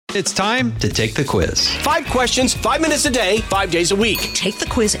It's time to take the quiz. 5 questions, 5 minutes a day, 5 days a week. Take the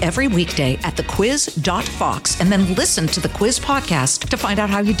quiz every weekday at thequiz.fox and then listen to the quiz podcast to find out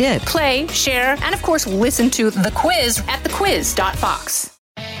how you did. Play, share, and of course, listen to The Quiz at thequiz.fox.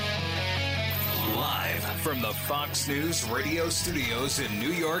 Live from the Fox News radio studios in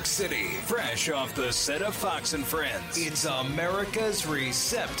New York City, fresh off the set of Fox and Friends, it's America's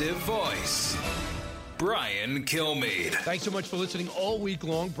receptive voice, Brian Kilmeade. Thanks so much for listening all week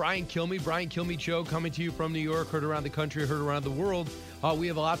long. Brian Kilmeade Show, coming to you from New York, heard around the country, heard around the world. We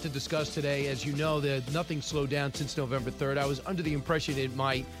have a lot to discuss today. As you know, nothing slowed down since November 3rd. I was under the impression it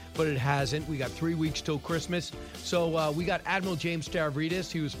might, but it hasn't. We got 3 weeks till Christmas. So we got Admiral James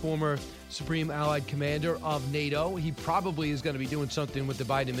Stavridis. He was former Supreme Allied Commander of NATO. He probably is going to be doing something with the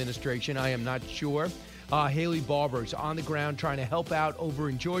Biden administration. I am not sure. Haley Barbour is on the ground trying to help out over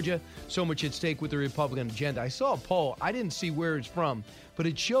in Georgia. So much at stake with the Republican agenda. I saw a poll. I didn't see where it's from, but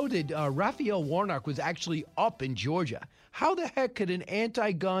it showed that Raphael Warnock was actually up in Georgia. How the heck could an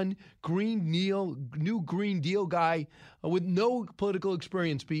anti-gun new Green Deal guy with no political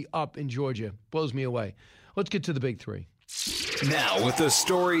experience be up in Georgia? Blows me away. Let's get to the big three. Now, with the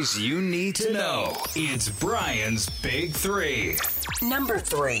stories you need to know, it's Brian's Big Three. Number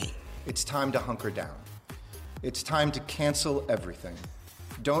 3. It's time to hunker down. It's time to cancel everything.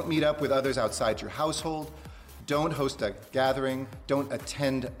 Don't meet up with others outside your household. Don't host a gathering. Don't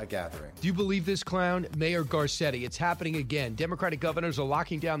attend a gathering. Do you believe this clown? Mayor Garcetti. It's happening again. Democratic governors are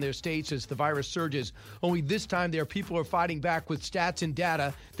locking down their states as the virus surges. Only this time their people are fighting back with stats and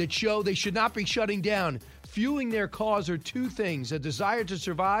data that show they should not be shutting down. Fueling their cause are two things: a desire to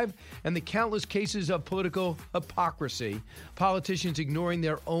survive and the countless cases of political hypocrisy. Politicians ignoring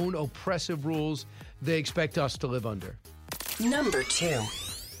their own oppressive rules they expect us to live under. Number 2.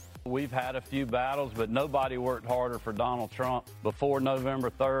 We've had a few battles, but nobody worked harder for Donald Trump before November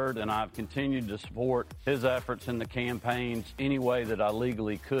 3rd, and I've continued to support his efforts in the campaigns any way that I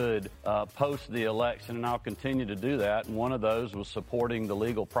legally could post the election, and I'll continue to do that. And one of those was supporting the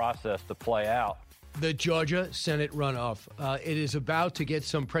legal process to play out. The Georgia Senate runoff. It is about to get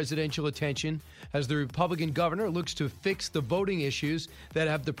some presidential attention as the Republican governor looks to fix the voting issues that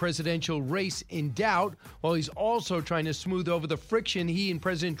have the presidential race in doubt, while he's also trying to smooth over the friction he and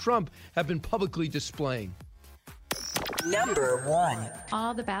President Trump have been publicly displaying. Number 1.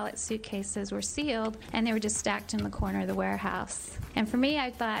 All the ballot suitcases were sealed, and they were just stacked in the corner of the warehouse. And for me,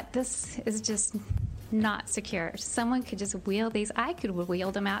 I thought, this is just not secure. Someone could just wheel these. I could have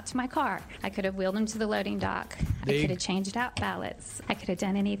wheeled them out to my car. I could have wheeled them to the loading dock. I could have changed out ballots. I could have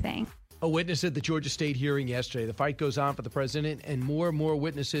done anything. A witness at the Georgia State hearing yesterday. The fight goes on for the president, and more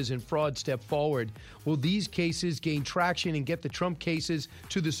witnesses and fraud step forward. Will these cases gain traction and get the Trump cases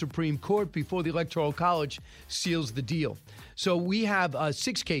to the Supreme Court before the Electoral College seals the deal? So we have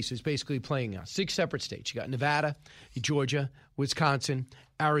 6 cases basically playing out, 6 separate states. You got Nevada, Georgia, Wisconsin,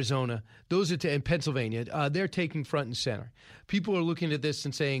 Arizona, those are and Pennsylvania. They're taking front and center. People are looking at this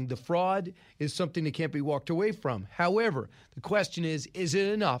and saying the fraud is something that can't be walked away from. However, the question is it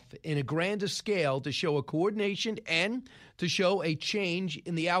enough in a grander scale to show a coordination and to show a change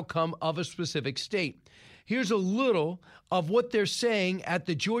in the outcome of a specific state? Here's a little of what they're saying at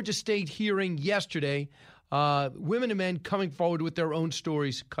the Georgia State hearing yesterday. Women and men coming forward with their own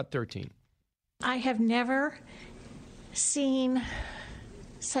stories. Cut 13. I have never seen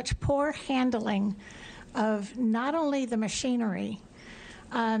such poor handling of not only the machinery,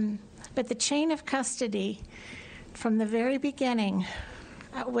 but the chain of custody from the very beginning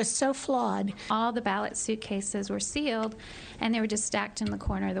was so flawed. All the ballot suitcases were sealed, and they were just stacked in the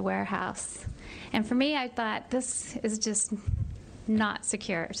corner of the warehouse. And for me, I thought, this is just not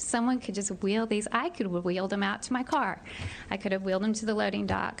secure. Someone could just wheel these. I could have wheeled them out to my car. I could have wheeled them to the loading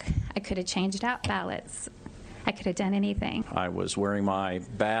dock. I could have changed out ballots. I could have done anything. I was wearing my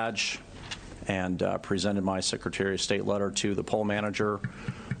badge and presented my Secretary of State letter to the poll manager.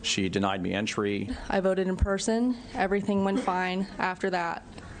 She denied me entry. I voted in person. Everything went fine after that.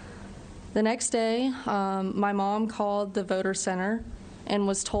 The next day, my mom called the voter center and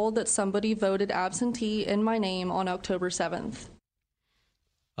was told that somebody voted absentee in my name on October 7th.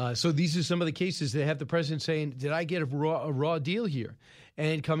 So these are some of the cases that have the president saying, did I get a raw deal here?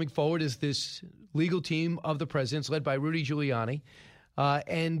 And coming forward is this legal team of the president's led by Rudy Giuliani.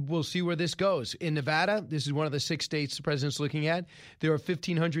 And we'll see where this goes. In Nevada, this is one of the 6 states the president's looking at. There are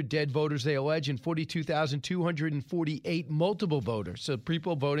 1,500 dead voters, they allege, and 42,248 multiple voters. So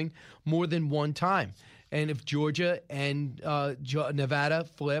people voting more than one time. And if Georgia and Nevada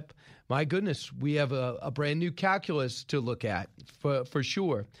flip, my goodness, we have a brand new calculus to look at for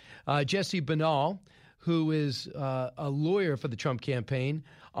sure. Jesse Banal, who is a lawyer for the Trump campaign,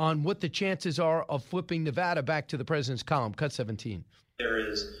 on what the chances are of flipping Nevada back to the president's column. Cut 17. There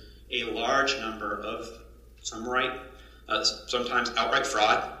is a large number of sometimes outright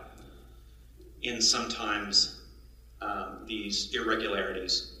fraud, and sometimes these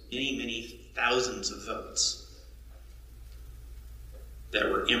irregularities, many thousands of votes that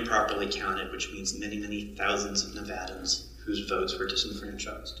were improperly counted, which means many thousands of Nevadans whose votes were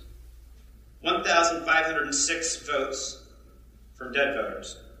disenfranchised. 1,506 votes from dead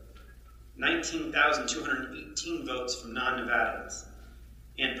voters, 19,218 votes from non-Nevadans,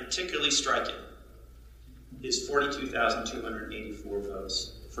 and particularly striking is 42,284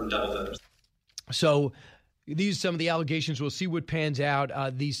 votes from double voters. So these are some of the allegations. We'll see what pans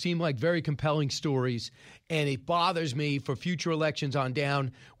out. These seem like very compelling stories, and it bothers me for future elections on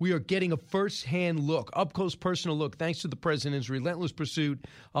down. We are getting a first-hand look, up-close personal look, thanks to the president's relentless pursuit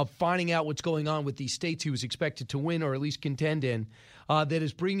of finding out what's going on with these states he was expected to win or at least contend in, that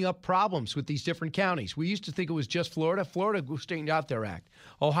is bringing up problems with these different counties. We used to think it was just Florida. Florida straightened out their act.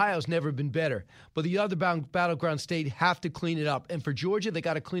 Ohio's never been better. But the other battleground state have to clean it up. And for Georgia, they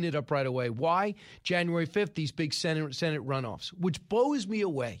got to clean it up right away. Why? January 5th, these big Senate runoffs, which blows me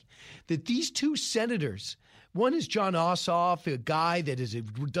away that these two senators, one is John Ossoff, a guy that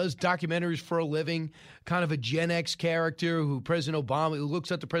does documentaries for a living, kind of a Gen X character who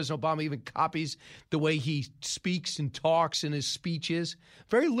looks up to President Obama, even copies the way he speaks and talks in his speeches.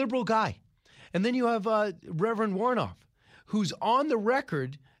 Very liberal guy. And then you have Reverend Warnoff, who's on the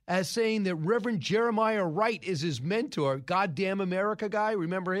record as saying that Reverend Jeremiah Wright is his mentor, Goddamn America guy,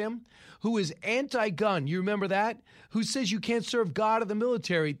 remember him? Who is anti-gun, you remember that? Who says you can't serve God or the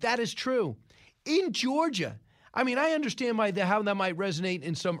military. That is true. In Georgia, I mean, I understand how that might resonate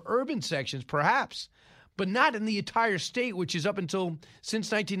in some urban sections, perhaps, but not in the entire state, which is up until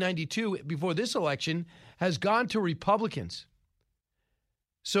since 1992, before this election, has gone to Republicans.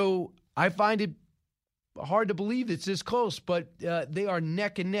 So I find it hard to believe it's this close, but they are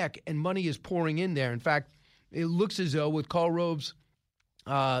neck and neck, and money is pouring in there. In fact, it looks as though with Karl Rove's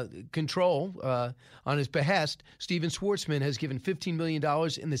control on his behest, Steven Schwartzman has given $15 million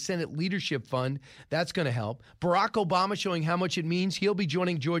in the Senate Leadership Fund. That's going to help. Barack Obama showing how much it means. He'll be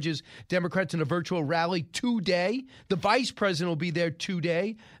joining Georgia's Democrats in a virtual rally today. The vice president will be there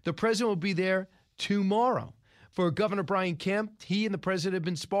today. The president will be there tomorrow. For Governor Brian Kemp, he and the president have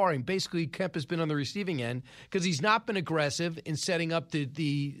been sparring. Basically, Kemp has been on the receiving end because he's not been aggressive in setting up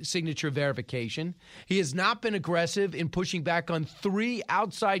the signature verification. He has not been aggressive in pushing back on 3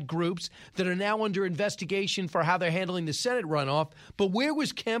 outside groups that are now under investigation for how they're handling the Senate runoff. But where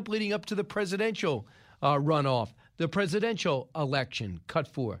was Kemp leading up to the presidential runoff, the presidential election? Cut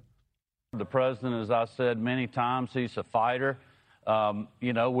 4. The president, as I said many times, he's a fighter.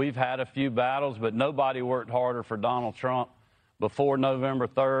 We've had a few battles, but nobody worked harder for Donald Trump before November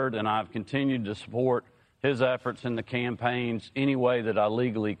 3rd, and I've continued to support his efforts in the campaigns any way that I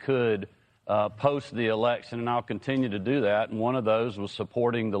legally could post the election, and I'll continue to do that. And one of those was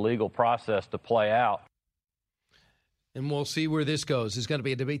supporting the legal process to play out. And we'll see where this goes. There's going to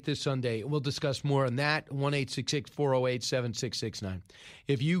be a debate this Sunday. We'll discuss more on that. 1-866-408-7669.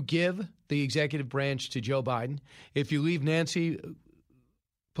 If you give the executive branch to Joe Biden, if you leave Nancy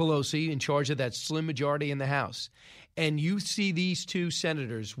Pelosi in charge of that slim majority in the House, and you see these two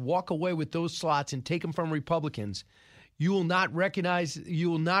senators walk away with those slots and take them from Republicans, you will not recognize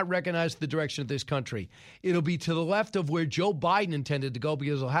the direction of this country. It'll be to the left of where Joe Biden intended to go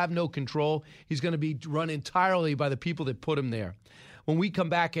because he'll have no control. He's going to be run entirely by the people that put him there. When we come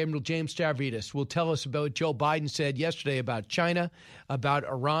back, Admiral James Stavridis will tell us about what Joe Biden said yesterday about China, about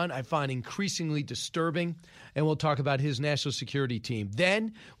Iran, I find increasingly disturbing, and we'll talk about his national security team.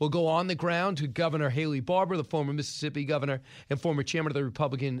 Then we'll go on the ground to Governor Haley Barbour, the former Mississippi governor and former chairman of the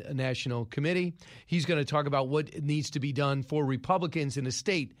Republican National Committee. He's going to talk about what needs to be done for Republicans in a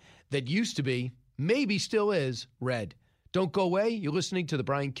state that used to be, maybe still is, red. Don't go away. You're listening to The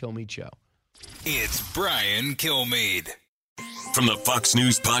Brian Kilmeade Show. It's Brian Kilmeade. From the Fox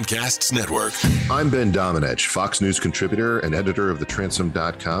News Podcasts Network. I'm Ben Domenech, Fox News contributor and editor of the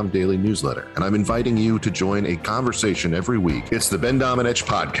Transom.com daily newsletter, and I'm inviting you to join a conversation every week. It's the Ben Domenech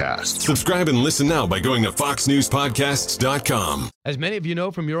Podcast. Subscribe and listen now by going to foxnewspodcasts.com. As many of you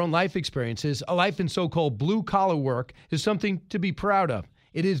know from your own life experiences, a life in so-called blue-collar work is something to be proud of.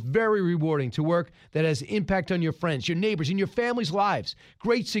 It is very rewarding to work that has impact on your friends, your neighbors, and your family's lives.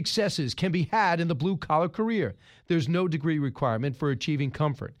 Great successes can be had in the blue-collar career. There's no degree requirement for achieving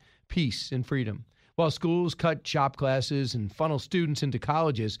comfort, peace, and freedom. While schools cut shop classes and funnel students into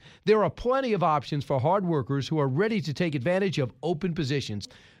colleges, there are plenty of options for hard workers who are ready to take advantage of open positions.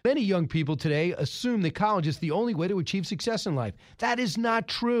 Many young people today assume that college is the only way to achieve success in life. That is not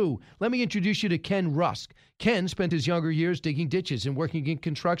true. Let me introduce you to Ken Rusk. Ken spent his younger years digging ditches and working in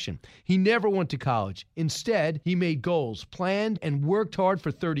construction. He never went to college. Instead, he made goals, planned, and worked hard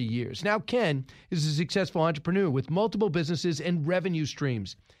for 30 years. Now, Ken is a successful entrepreneur with multiple businesses and revenue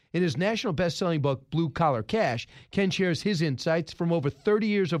streams. In his national best-selling book, Blue Collar Cash, Ken shares his insights from over 30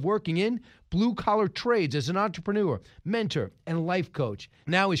 years of working in blue-collar trades as an entrepreneur, mentor, and life coach.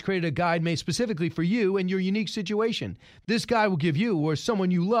 Now he's created a guide made specifically for you and your unique situation. This guide will give you or someone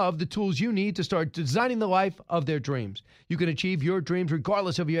you love the tools you need to start designing the life of their dreams. You can achieve your dreams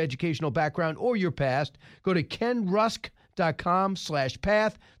regardless of your educational background or your past. Go to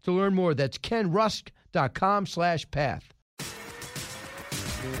kenrusk.com/path to learn more. That's kenrusk.com/path.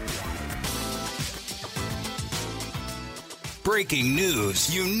 Breaking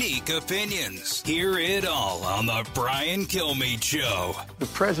news, unique opinions. Hear it all on the Brian Kilmeade Show. The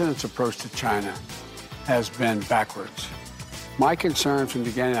president's approach to China has been backwards. My concern from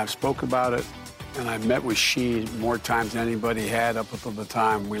the beginning, I've spoke about it, and I met with Xi more times than anybody had up until the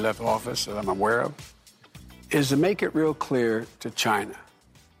time we left office that I'm aware of, is to make it real clear to China.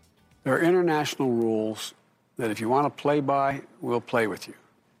 There are international rules that if you want to play by, we'll play with you.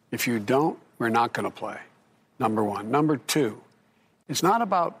 If you don't, we're not going to play. Number one. Number two, it's not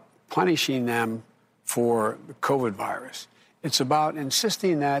about punishing them for the COVID virus. It's about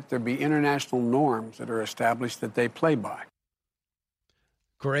insisting that there be international norms that are established that they play by.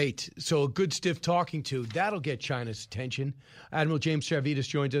 Great. So a good stiff talking to. That'll get China's attention. Admiral James Stavridis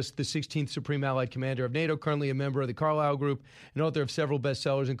joins us, the 16th Supreme Allied Commander of NATO, currently a member of the Carlyle Group, and author of several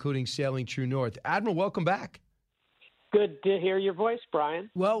bestsellers, including Sailing True North. Admiral, welcome back. Good to hear your voice, Brian.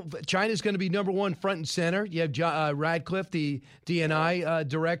 Well, China's going to be number one front and center. You have Radcliffe, the DNI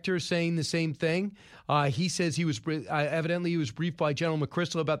director, saying the same thing. He says he was evidently he was briefed by General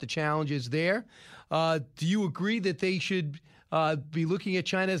McChrystal about the challenges there. Do you agree that they should be looking at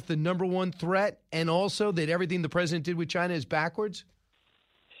China as the number one threat, and also that everything the president did with China is backwards?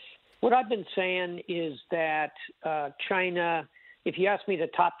 What I've been saying is that China, if you ask me the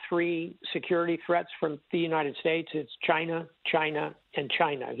top three security threats from the United States, it's China, China, and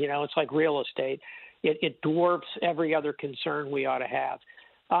China. You know, it's like real estate. It dwarfs every other concern we ought to have.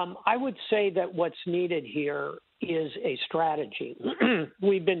 I would say that what's needed here is a strategy.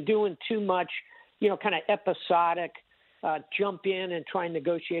 We've been doing too much, kind of episodic, jump in and try and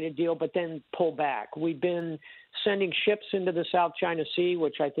negotiate a deal, but then pull back. We've been sending ships into the South China Sea,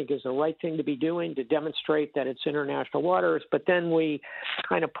 which I think is the right thing to be doing to demonstrate that it's international waters, but then we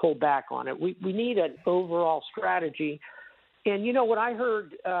kind of pull back on it. We need an overall strategy. And, what I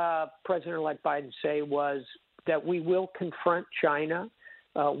heard President-elect Biden say was that we will confront China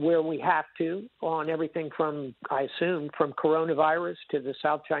where we have to on everything from, I assume, from coronavirus to the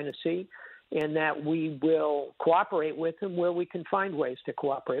South China Sea, and that we will cooperate with them where we can find ways to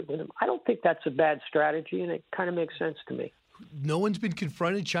cooperate with them. I don't think that's a bad strategy, and it kind of makes sense to me. No one's been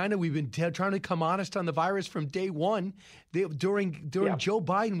confronted China. We've been trying to come honest on the virus from day one. During Joe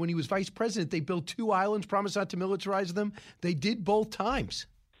Biden, when he was vice president, they built 2 islands, promised not to militarize them. They did both times.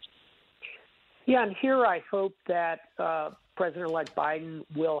 Yeah, and here I hope that President-elect Biden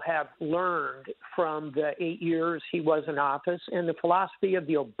will have learned from the 8 years he was in office. And the philosophy of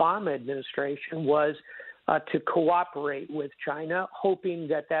the Obama administration was to cooperate with China, hoping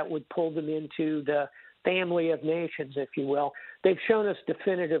that that would pull them into the family of nations, if you will. They've shown us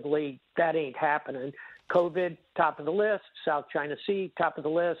definitively that ain't happening. COVID, top of the list. South China Sea, top of the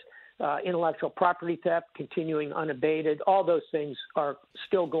list. Intellectual property theft continuing unabated. All those things are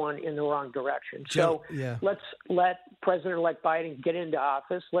still going in the wrong direction. So let's let President-elect Biden get into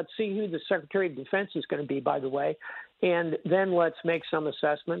office. Let's see who the Secretary of Defense is going to be, by the way, and then let's make some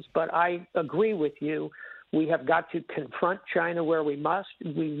assessments. But I agree with you. We have got to confront China where we must.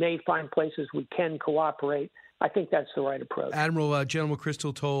 We may find places we can cooperate. I think that's the right approach. Admiral, General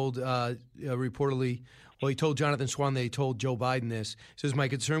McChrystal told reportedly, he told Jonathan Swan that he told Joe Biden this. He says, my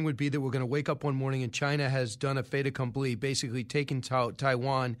concern would be that we're going to wake up one morning and China has done a fait accompli, basically taken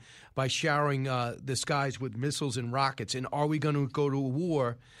Taiwan by showering the skies with missiles and rockets. And are we going to go to a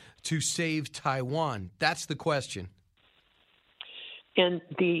war to save Taiwan? That's the question. And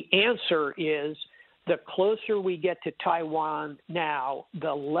the answer is the closer we get to Taiwan now,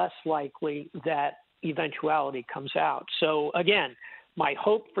 the less likely that eventuality comes out. So, again, my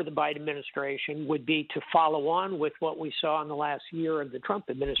hope for the Biden administration would be to follow on with what we saw in the last year of the Trump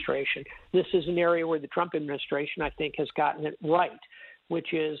administration. This is an area where the Trump administration, I think, has gotten it right,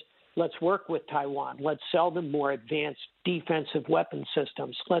 which is let's work with Taiwan. Let's sell them more advanced defensive weapon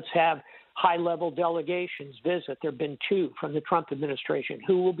systems. Let's have high-level delegations visit. There have been 2 from the Trump administration.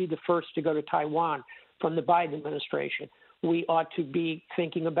 Who will be the first to go to Taiwan from the Biden administration? We ought to be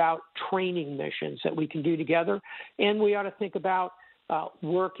thinking about training missions that we can do together, and we ought to think about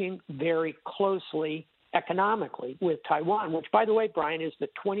working very closely economically with Taiwan, which, by the way, Brian, is the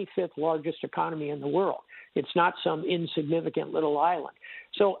 25th largest economy in the world. It's not some insignificant little island.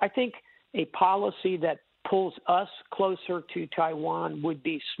 So I think a policy that pulls us closer to Taiwan would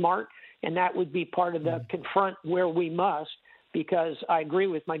be smart, and that would be part of the confront where we must, because I agree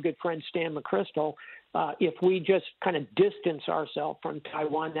with my good friend Stan McChrystal. If we just kind of distance ourselves from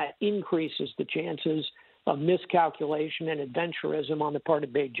Taiwan, that increases the chances of miscalculation and adventurism on the part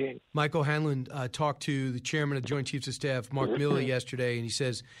of Beijing. Michael Hanlon talked to the chairman of the Joint Chiefs of Staff, Mark Milley, yesterday, and he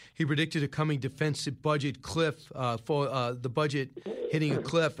says he predicted a coming defense budget cliff, for the budget hitting a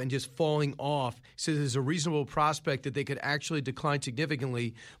cliff and just falling off. He says there's a reasonable prospect that they could actually decline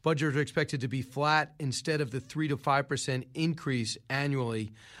significantly. Budgets are expected to be flat instead of the 3 to 5% increase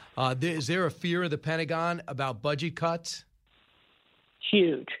annually. Is there a fear of the Pentagon about budget cuts?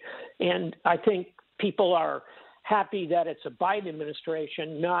 Huge. And I think people are happy that it's a Biden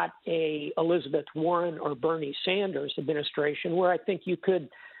administration, not a Elizabeth Warren or Bernie Sanders administration, where I think you could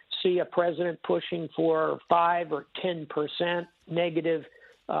see a president pushing for 5 or 10% negative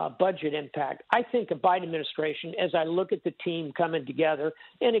budget impact. I think a Biden administration, as I look at the team coming together,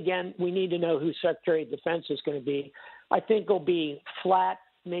 and again, we need to know who Secretary of Defense is going to be, I think will be flat,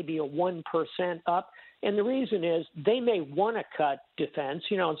 maybe a 1% up. And the reason is they may want to cut defense.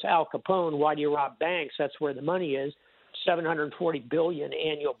 You know, it's Al Capone. Why do you rob banks? That's where the money is. $740 billion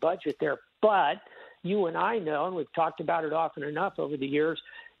annual budget there. But you and I know, and we've talked about it often enough over the years,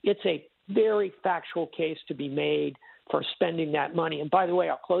 it's a very factual case to be made for spending that money. And by the way,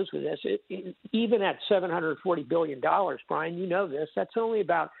 I'll close with this. Even at $740 billion, Brian, you know this, that's only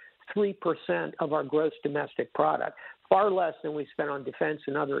about 3% of our gross domestic product. Far less than we spent on defense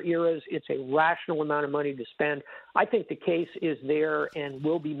in other eras. It's a rational amount of money to spend. I think the case is there and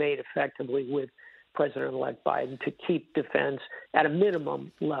will be made effectively with President-elect Biden to keep defense at a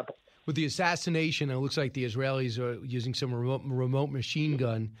minimum level. With the assassination, it looks like the Israelis are using some remote machine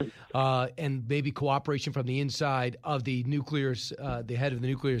gun and maybe cooperation from the inside of the the head of the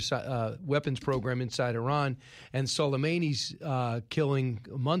nuclear weapons program inside Iran, and Soleimani's killing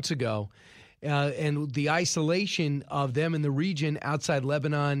months ago. And the isolation of them in the region outside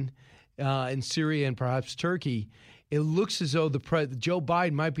Lebanon and Syria and perhaps Turkey, it looks as though Joe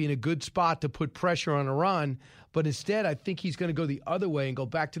Biden might be in a good spot to put pressure on Iran. But instead, I think he's going to go the other way and go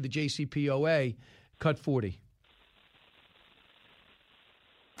back to the JCPOA, cut 40.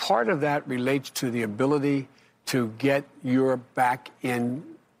 Part of that relates to the ability to get Europe back in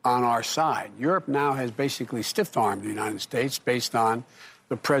on our side. Europe now has basically stiff-armed the United States based on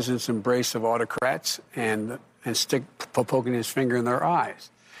the president's embrace of autocrats and poking his finger in their eyes.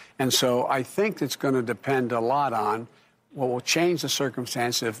 And so I think it's going to depend a lot on what will change the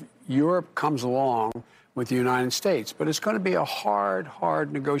circumstance if Europe comes along with the United States. But it's going to be a hard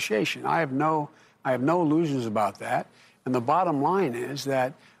negotiation. I have no illusions about that. And the bottom line is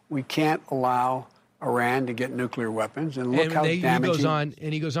that we can't allow Iran to get nuclear weapons, and look how damaging.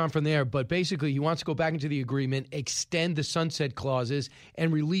 He goes on from there, but basically he wants to go back into the agreement, extend the sunset clauses,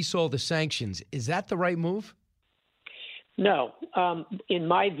 and release all the sanctions. Is that the right move? No. In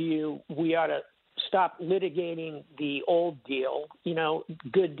my view, we ought to stop litigating the old deal,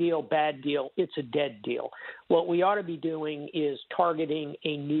 good deal, bad deal. It's a dead deal. What we ought to be doing is targeting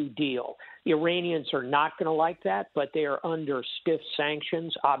a new deal. The Iranians are not going to like that, but they are under stiff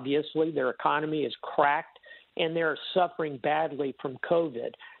sanctions. Obviously, their economy is cracked, and they're suffering badly from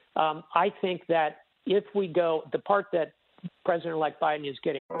COVID. I think that if we go, the part that President-elect Biden is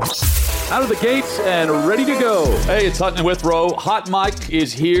getting out of the gates and ready to go. Hey, it's Hutton and Withrow. Hot Mike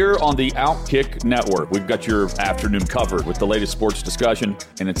is here on the Outkick Network. We've got your afternoon covered with the latest sports discussion,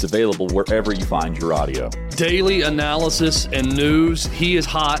 and it's available wherever you find your audio. Daily analysis and news. He is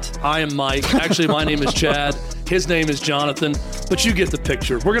hot. I am Mike. Actually, my name is Chad. His name is Jonathan, but you get the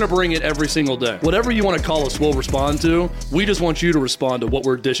picture. We're going to bring it every single day. Whatever you want to call us, we'll respond to. We just want you to respond to what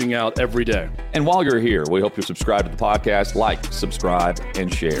we're dishing out every day. And while you're here, we hope you subscribe to the podcast, like, subscribe,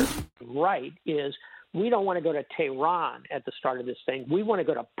 and share. Right is we don't want to go to Tehran at the start of this thing. We want to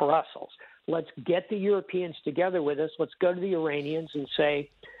go to Brussels. Let's get the Europeans together with us. Let's go to the Iranians and say,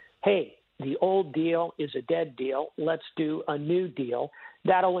 hey, the old deal is a dead deal. Let's do a new deal.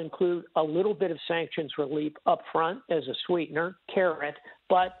 That'll include a little bit of sanctions relief up front as a sweetener, carrot,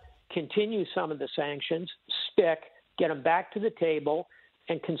 but continue some of the sanctions, stick, get them back to the table,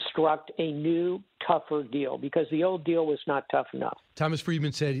 and construct a new, tougher deal, because the old deal was not tough enough. Thomas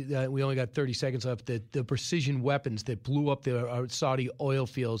Friedman said, we only got 30 seconds left, that the precision weapons that blew up the Saudi oil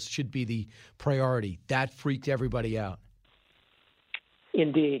fields should be the priority. That freaked everybody out.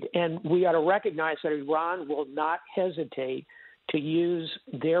 Indeed. And we ought to recognize that Iran will not hesitate to use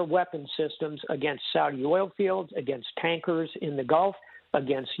their weapon systems against Saudi oil fields, against tankers in the Gulf,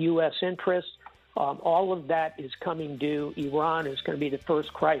 against U.S. interests. All of that is coming due. Iran is going to be the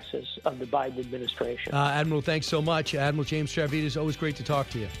first crisis of the Biden administration. Admiral, thanks so much. Admiral James Stavridis, always great to talk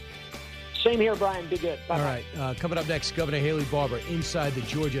to you. Same here, Brian. Be good. Bye-bye. All right. Coming up next, Governor Haley Barbour inside the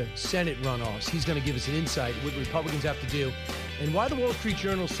Georgia Senate runoffs. He's going to give us an insight what Republicans have to do and why the Wall Street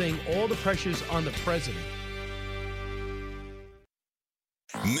Journal is saying all the pressure's on the president.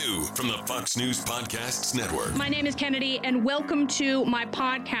 New from the Fox News Podcasts Network. My name is Kennedy, and welcome to my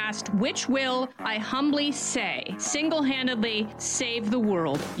podcast, which will, I humbly say, single-handedly save the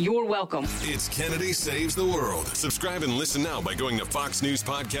world. You're welcome. It's Kennedy Saves the World. Subscribe and listen now by going to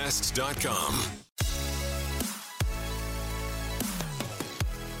foxnewspodcasts.com.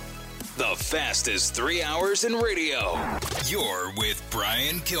 The fastest 3 hours in radio. You're with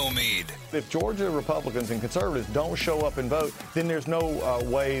Brian Kilmeade. If Georgia Republicans and conservatives don't show up and vote, then there's no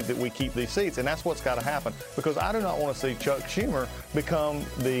way that we keep these seats. And that's what's got to happen. Because I do not want to see Chuck Schumer become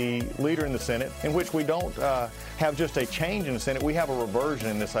the leader in the Senate, in which we don't have just a change in the Senate. We have a reversion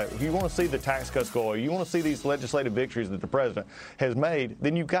in this. If you want to see the tax cuts go away, you want to see these legislative victories that the president has made,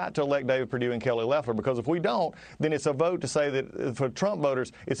 then you've got to elect David Perdue and Kelly Loeffler. Because if we don't, then it's a vote to say that for Trump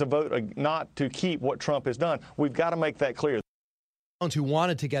voters, it's a vote not to keep what Trump has done. We've got to make that clear. Who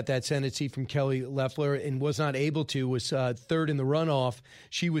wanted to get that Senate seat from Kelly Loeffler and was not able to was third in the runoff.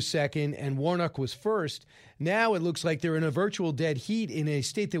 She was second, and Warnock was first. Now it looks like they're in a virtual dead heat in a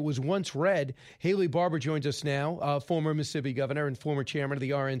state that was once red. Haley Barbour joins us now, former Mississippi governor and former chairman of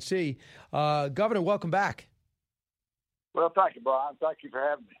the RNC. Governor, welcome back. Well, thank you, Brian. Thank you for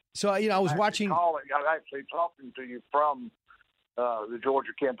having me. So, I was watching. I'm actually talking to you from the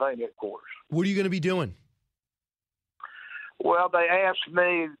Georgia campaign headquarters. What are you going to be doing? Well, they asked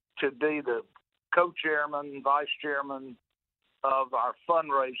me to be the co-chairman, vice chairman of our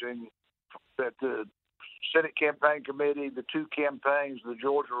fundraising that the Senate Campaign Committee, the two campaigns, the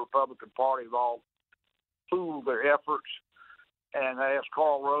Georgia Republican Party have all pooled their efforts, and they asked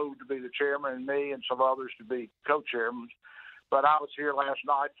Carl Rove to be the chairman and me and some others to be co-chairmen. But I was here last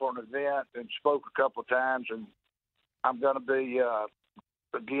night for an event and spoke a couple of times, and I'm going to be,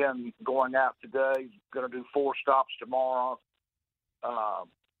 again, going out today, going to do 4 stops tomorrow.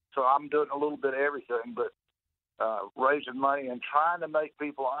 So I'm doing a little bit of everything, but raising money and trying to make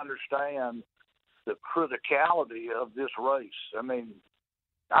people understand the criticality of this race. I mean,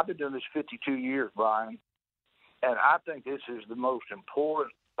 I've been doing this 52 years, Brian, and I think this is the most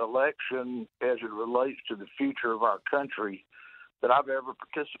important election as it relates to the future of our country that I've ever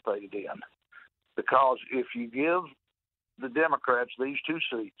participated in. Because if you give the Democrats these 2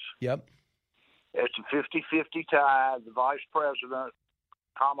 seats, yep, it's a 50-50 tie. The vice president,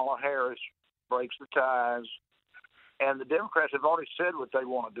 Kamala Harris, breaks the ties. And the Democrats have already said what they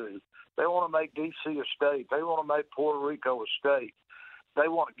want to do. They want to make D.C. a state. They want to make Puerto Rico a state. They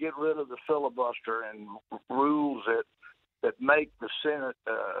want to get rid of the filibuster and rules that make the Senate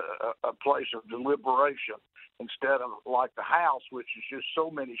a place of deliberation instead of like the House, which is just so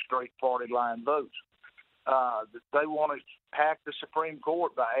many straight party line votes. They want to hack the Supreme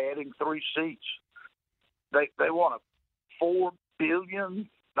Court by adding 3 seats. They want a $4 billion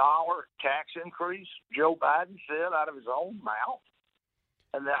tax increase, Joe Biden said out of his own mouth.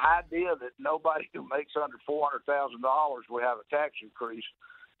 And the idea that nobody who makes under $400,000 will have a tax increase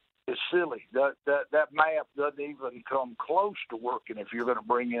is silly. That math doesn't even come close to working if you're going to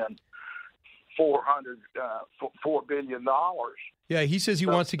bring in $4 billion. Yeah, he says he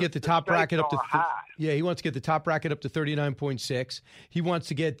wants to get the top bracket up to. He wants to get the top bracket up to 39.6. He wants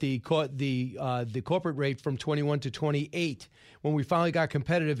to get the corporate rate from 21 to 28. When we finally got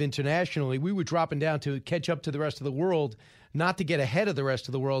competitive internationally, we were dropping down to catch up to the rest of the world, not to get ahead of the rest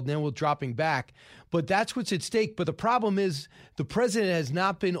of the world. And then we're dropping back. But that's what's at stake. But the problem is the president has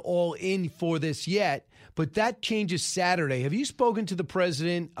not been all in for this yet. But that changes Saturday. Have you spoken to the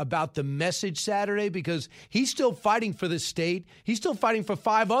president about the message Saturday? Because he's still fighting for this state. He's still fighting for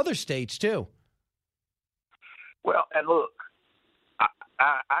 5 other states, too. Well, and look,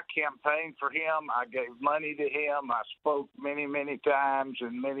 I campaigned for him. I gave money to him. I spoke many, many times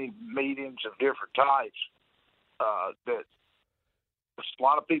in many meetings of different types. That a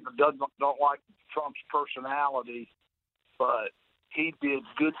lot of people don't like Trump's personality, but he did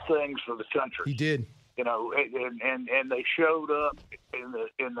good things for the country. He did. and they showed up in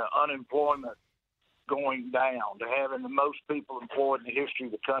the unemployment going down, to having the most people employed in the history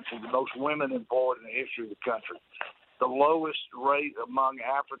of the country, the most women employed in the history of the country, the lowest rate among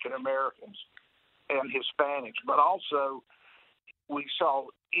African Americans and Hispanics. But also, we saw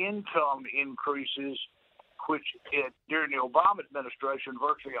income increases, which during the Obama administration,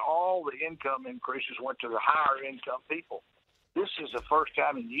 virtually all the income increases went to the higher income people. This is the first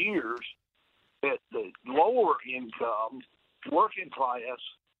time in years that the lower income, working class,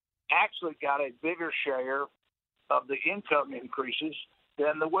 actually got a bigger share of the income increases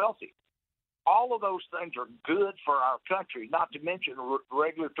than the wealthy. All of those things are good for our country, not to mention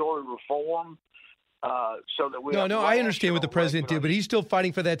regulatory reform. So that we I understand what the president did, but he's still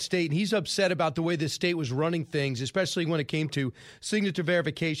fighting for that state, and he's upset about the way the state was running things, especially when it came to signature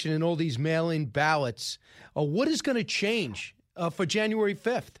verification and all these mail-in ballots. What is going to change for January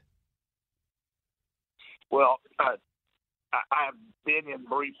 5th? Well, I've been in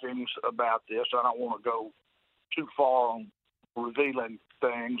briefings about this. I don't want to go too far on revealing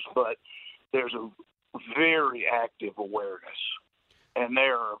things, but there's a very active awareness, and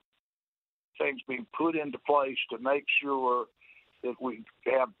there are things being put into place to make sure that we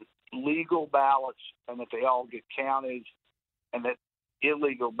have legal ballots and that they all get counted, and that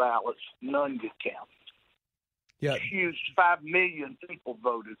illegal ballots, none get counted. Yeah, huge 5 million people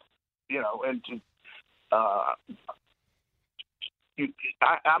voted, and to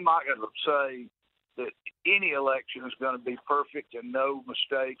I'm not going to say that any election is going to be perfect and no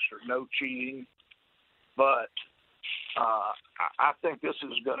mistakes or no cheating, but I think this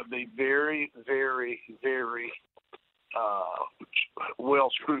is going to be very, very, very well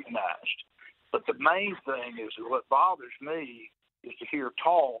scrutinized. But the main thing is, what bothers me is to hear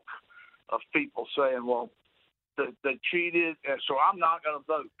talk of people saying, well, they cheated, and so I'm not going to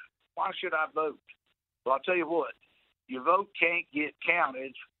vote. Why should I vote? Well, I'll tell you what, your vote can't get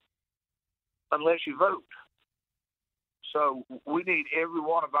counted unless you vote. So we need every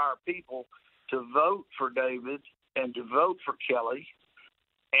one of our people to vote for David and to vote for Kelly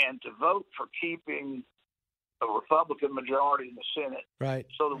and to vote for keeping a Republican majority in the Senate, right?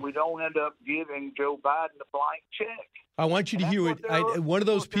 So that we don't end up giving Joe Biden a blank check. I want you to hear it. One of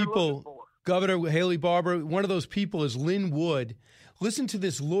those people, Governor Haley Barbour, one of those people is Lynn Wood. Listen to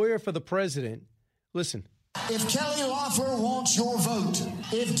this lawyer for the president. Listen. If Kelly Loeffler wants your vote,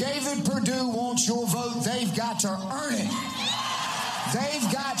 if David Perdue wants your vote, they've got to earn it.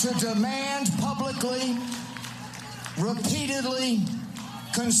 They've got to demand publicly, repeatedly,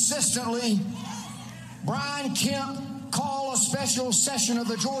 consistently, Brian Kemp call a special session of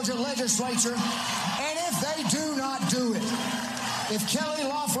the Georgia legislature, and if they do not do it, if Kelly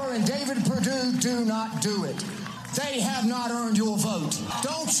Loeffler and David Perdue do not do it, they have not earned your vote.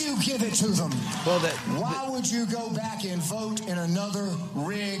 Don't you give it to them. Well, why would you go back and vote in another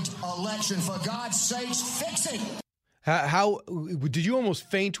rigged election? For God's sakes, fix it. How did you almost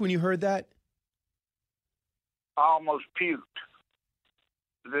faint when you heard that? I almost puked.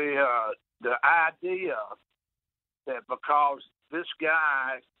 The idea that because this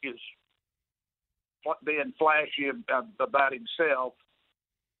guy is being flashy about himself,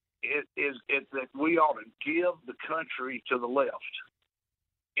 is that we ought to give the country to the left.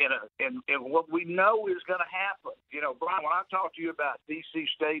 And what we know is going to happen. Brian, when I talk to you about D.C.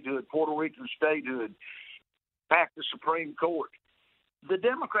 statehood, Puerto Rican statehood, back to Supreme Court, the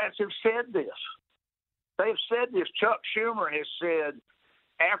Democrats have said this. They have said this. Chuck Schumer has said,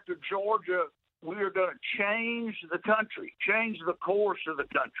 after Georgia, we are going to change the country, change the course of the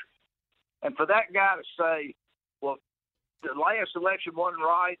country. And for that guy to say, well, the last election wasn't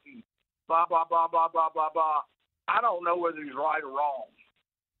right, and blah, blah, blah, blah, blah, blah, blah. I don't know whether he's right or wrong,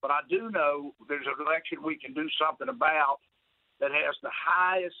 but I do know there's an election we can do something about that has the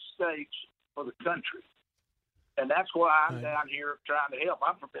highest stakes for the country. And that's why I'm down here trying to help.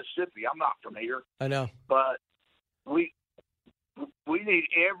 I'm from Mississippi. I'm not from here. I know. But we need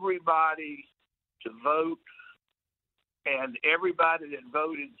everybody to vote, and everybody that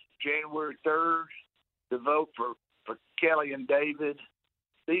voted January 3rd to vote for Kelly and David.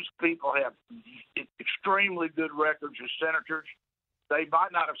 These people have extremely good records as senators. They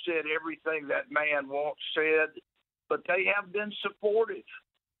might not have said everything that man once said, but they have been supportive.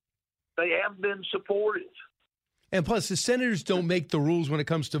 They have been supportive. And plus, the senators don't make the rules when it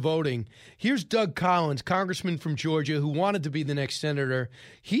comes to voting. Here's Doug Collins, congressman from Georgia, who wanted to be the next senator.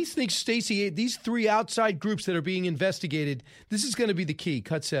 He thinks, Stacey, these three outside groups that are being investigated, this is going to be the key.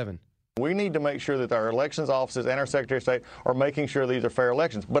 Cut 7. We need to make sure that our elections offices and our Secretary of State are making sure these are fair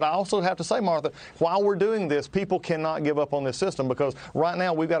elections. But I also have to say, Martha, while we're doing this, people cannot give up on this system, because right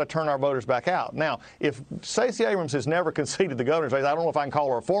now we've got to turn our voters back out. Now, if Stacey Abrams has never conceded the governor's race, I don't know if I can call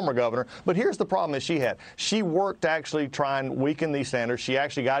her a former governor, but here's the problem that she had. She worked to actually try and weaken these standards. She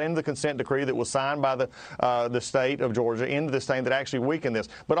actually got into the consent decree that was signed by the state of Georgia, into this thing that actually weakened this.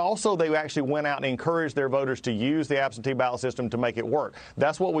 But also they actually went out and encouraged their voters to use the absentee ballot system to make it work.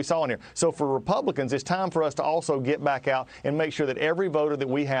 That's what we saw in here. So for Republicans, it's time for us to also get back out and make sure that every voter that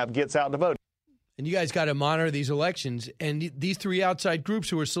we have gets out to vote. And you guys got to monitor these elections. And these three outside groups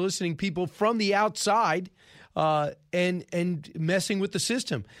who are soliciting people from the outside and messing with the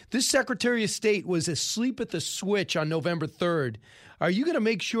system. This Secretary of State was asleep at the switch on November 3rd. Are you going to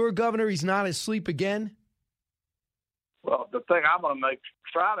make sure, Governor, he's not asleep again? Well, the thing I'm going to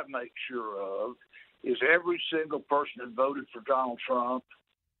try to make sure of is every single person that voted for Donald Trump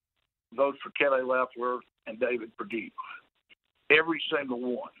votes for Kelly Loeffler and David Perdue. Every single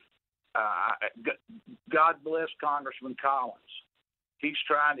one. God bless Congressman Collins. He's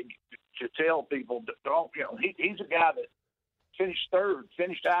trying to tell people, he's a guy that finished third,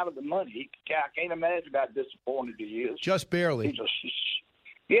 finished out of the money. I can't imagine how disappointed he is. Just barely.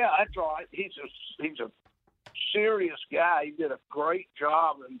 Yeah, that's right. He's a serious guy. He did a great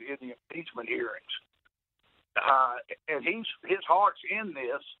job in the impeachment hearings. And his heart's in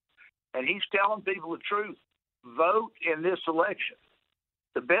this. And he's telling people the truth. Vote in this election.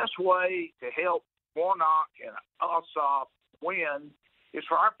 The best way to help Warnock and Ossoff win is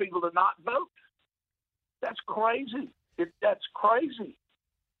for our people to not vote. That's crazy. That's crazy.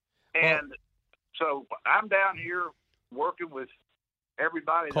 And so I'm down here working with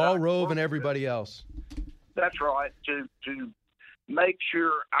everybody. Karl Rove and everybody else. That's right. To make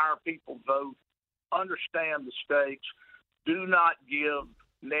sure our people vote, understand the stakes, do not give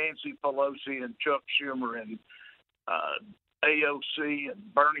Nancy Pelosi and Chuck Schumer and AOC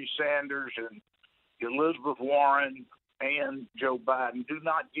and Bernie Sanders and Elizabeth Warren and Joe Biden, do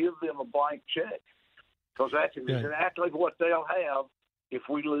not give them a blank check, because that's exactly what they'll have if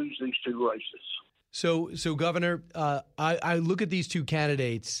we lose these two races. So Governor, I look at these two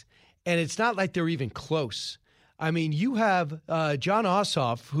candidates, and it's not like they're even close. I mean, you have John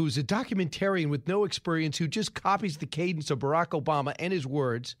Ossoff, who's a documentarian with no experience, who just copies the cadence of Barack Obama and his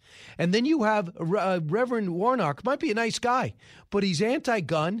words. And then you have Reverend Warnock, might be a nice guy, but he's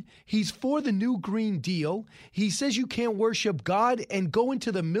anti-gun. He's for the new Green Deal. He says you can't worship God and go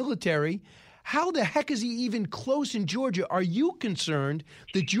into the military. How the heck is he even close in Georgia? Are you concerned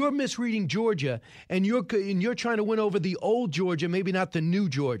that you're misreading Georgia and you're trying to win over the old Georgia, maybe not the new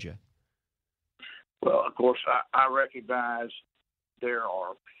Georgia? Well, of course, I recognize there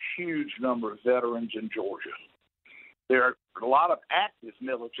are a huge number of veterans in Georgia. There are a lot of active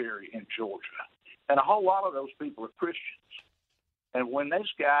military in Georgia, and a whole lot of those people are Christians. And when this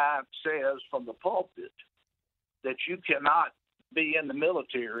guy says from the pulpit that you cannot be in the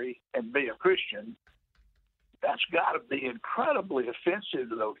military and be a Christian, that's got to be incredibly offensive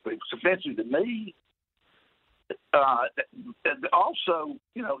to those people. It's offensive to me. Also,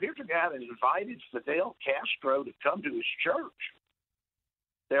 here's a guy that invited Fidel Castro to come to his church.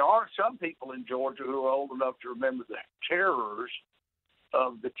 There are some people in Georgia who are old enough to remember the terrors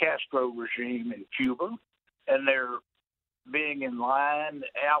of the Castro regime in Cuba, and they're being in line,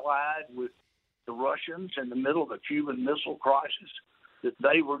 allied with the Russians in the middle of the Cuban Missile Crisis, that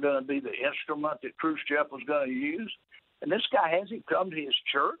they were going to be the instrument that Khrushchev was going to use. And this guy hasn't come to his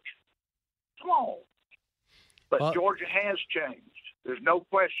church? Come on. But Georgia has changed. There's no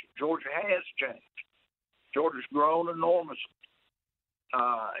question. Georgia has changed. Georgia's grown enormously.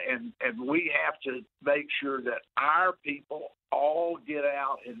 And we have to make sure that our people all get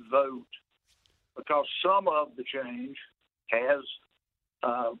out and vote, because some of the change has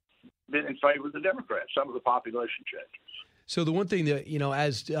been in favor of the Democrats, some of the population changes. So the one thing that,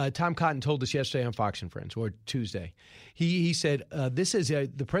 as Tom Cotton told us yesterday on Fox and Friends, or Tuesday, he said, this is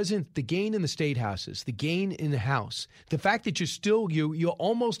the president, the gain in the state houses, the gain in the House, the fact that you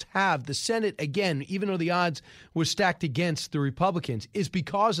almost have the Senate again, even though the odds were stacked against the Republicans, is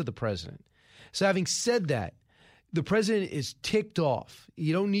because of the president. So having said that, the president is ticked off.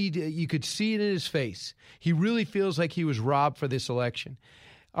 You could see it in his face. He really feels like he was robbed for this election.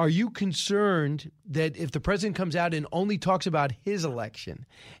 Are you concerned that if the president comes out and only talks about his election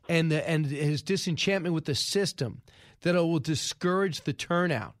and his disenchantment with the system, that it will discourage the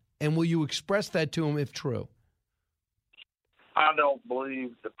turnout? And will you express that to him if true? I don't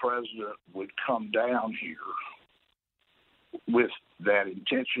believe the president would come down here with that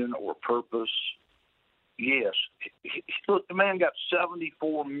intention or purpose. yes. Look, the man got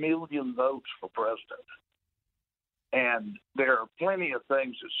 74 million votes for president. And there are plenty of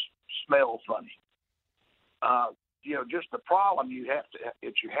things that smell funny. Just the problem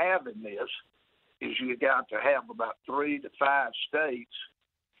that you have in this is you got to have about 3 to 5 states,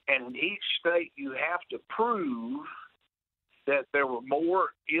 and in each state you have to prove that there were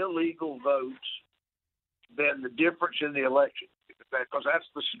more illegal votes than the difference in the election, because that's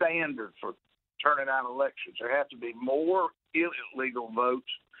the standard for turning out elections. There have to be more illegal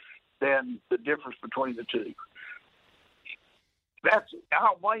votes than the difference between the two. I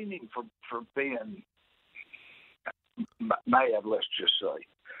don't blame him for being mad, let's just say.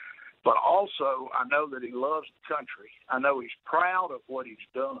 But also, I know that he loves the country. I know he's proud of what he's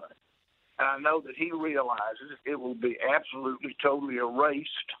done. And I know that he realizes it will be absolutely, totally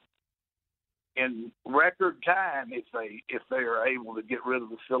erased in record time if they are able to get rid of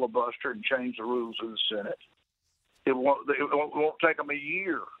the filibuster and change the rules of the Senate. It won't take them a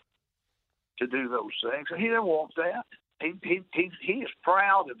year to do those things. And he didn't want that. He is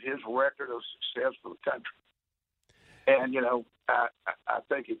proud of his record of success for the country. And, I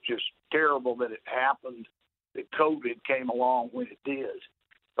think it's just terrible that it happened, that COVID came along when it did,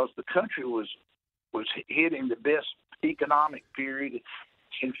 because the country was hitting the best economic period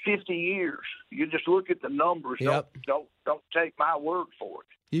in 50 years. You just look at the numbers. Yep. Don't take my word for it.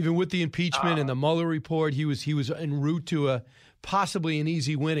 Even with the impeachment and the Mueller report, he was en route to possibly an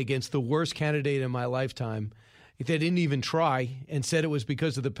easy win against the worst candidate in my lifetime. They didn't even try and said it was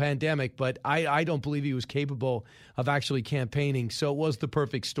because of the pandemic, but I don't believe he was capable of actually campaigning. So it was the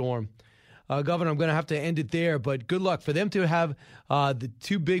perfect storm. Governor, I'm going to have to end it there, but good luck. For them to have the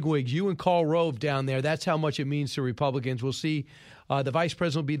two bigwigs, you and Karl Rove down there, that's how much it means to Republicans. We'll see the vice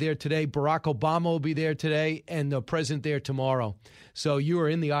president will be there today. Barack Obama will be there today, and the president there tomorrow. So you are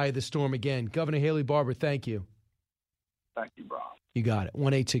in the eye of the storm again. Governor Haley Barbour, thank you. Thank you, Brian. You got it.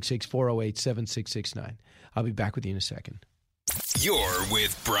 1-866-408-7669. I'll be back with you in a second. You're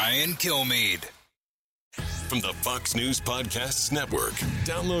with Brian Kilmeade. From the Fox News Podcasts Network.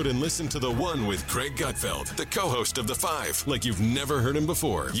 Download and listen to The One with Craig Gutfeld, the co-host of The Five, like you've never heard him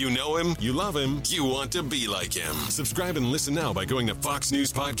before. You know him, you love him, you want to be like him. Subscribe and listen now by going to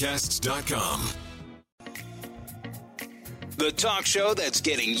foxnewspodcasts.com. The talk show that's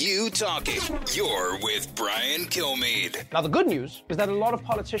getting you talking. You're with Brian Kilmeade. Now, the good news is that a lot of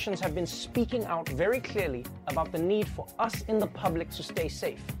politicians have been speaking out very clearly about the need for us in the public to stay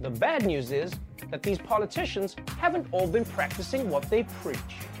safe. The bad news is that these politicians haven't all been practicing what they preach.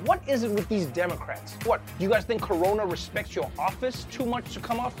 What is it with these Democrats? What, you guys think Corona respects your office too much to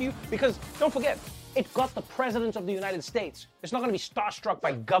come after you? Because don't forget, it got the President of the United States. It's not going to be starstruck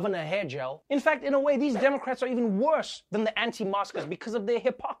by Governor Hairgel. In fact, in a way, these Democrats are even worse than the anti-maskers because of their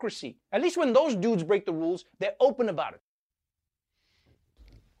hypocrisy. At least when those dudes break the rules, they're open about it.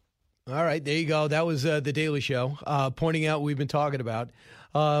 All right, there you go. That was The Daily Show, pointing out what we've been talking about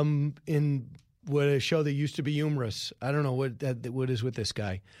in what a show that used to be humorous. I don't know what is with this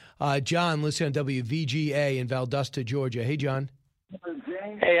guy. John, listen on WVGA in Valdosta, Georgia. Hey, John.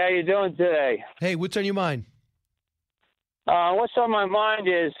 Hey, how you doing today? Hey, what's on your mind? What's on my mind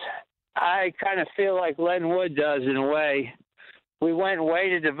is I kind of feel like Len Wood does in a way. We went and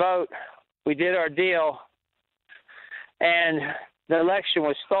waited to vote. We did our deal, and the election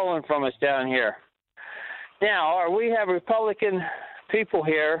was stolen from us down here. Now, we have Republican people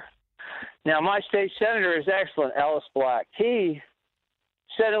here. Now, my state senator is excellent, Ellis Black. He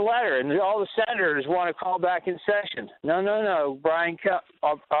sent a letter, and all the senators want to call back in session. No. Brian,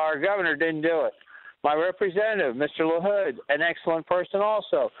 our governor, didn't do it. My representative, Mr. LaHood, an excellent person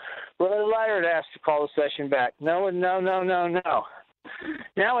also, wrote a letter and asked to call the session back. No. Now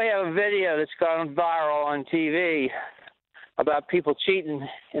we have a video that's gone viral on TV about people cheating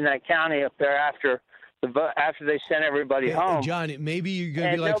in that county up there after they sent everybody home. John, maybe you're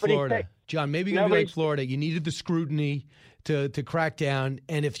going to be like Florida. John, maybe you're going to be like Florida. You needed the scrutiny to crack down.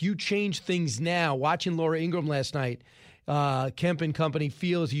 And if you change things now, watching Laura Ingraham last night, Kemp and company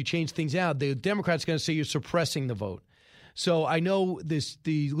feels you change things out, the Democrats are going to say you're suppressing the vote. So I know the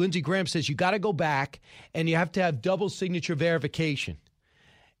Lindsey Graham says you got to go back and you have to have double signature verification.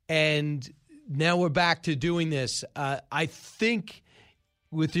 And now we're back to doing this. I think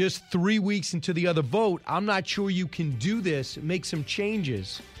with just 3 weeks into the other vote, I'm not sure you can do this, make some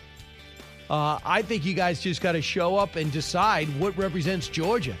changes. I think you guys just got to show up and decide what represents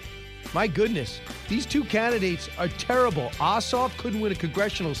Georgia. My goodness, these two candidates are terrible. Ossoff couldn't win a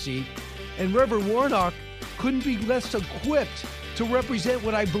congressional seat, and Reverend Warnock couldn't be less equipped to represent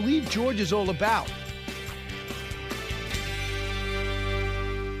what I believe Georgia's all about.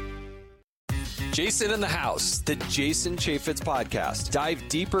 Jason in the House, the Jason Chaffetz Podcast. Dive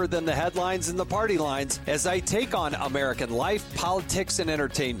deeper than the headlines and the party lines as I take on American life, politics, and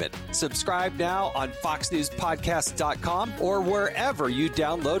entertainment. Subscribe now on FoxNewsPodcast.com or wherever you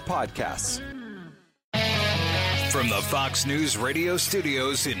download podcasts. From the Fox News radio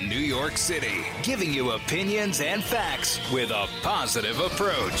studios in New York City, giving you opinions and facts with a positive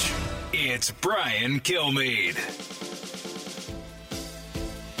approach. It's Brian Kilmeade.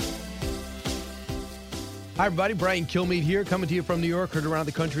 Hi, everybody. Brian Kilmeade here, coming to you from New York, heard around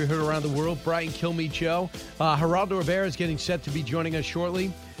the country, heard around the world. Brian Kilmeade Show. Geraldo Rivera is getting set to be joining us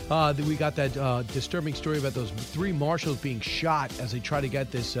shortly. We got that disturbing story about those 3 marshals being shot as they try to get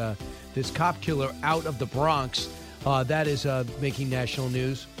this cop killer out of the Bronx. That is making national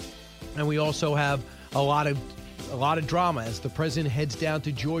news. And we also have a lot of drama as the president heads down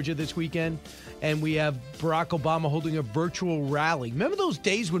to Georgia this weekend. And we have Barack Obama holding a virtual rally. Remember those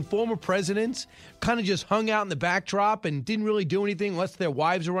days when former presidents kind of just hung out in the backdrop and didn't really do anything unless their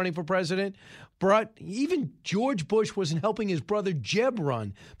wives were running for president? But even George Bush wasn't helping his brother Jeb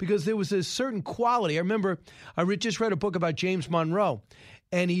run because there was a certain quality. I remember I just read a book about James Monroe,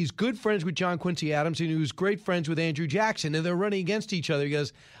 and he's good friends with John Quincy Adams, and he was great friends with Andrew Jackson, and they're running against each other. He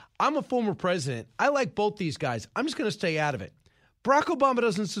goes, I'm a former president. I like both these guys. I'm just going to stay out of it. Barack Obama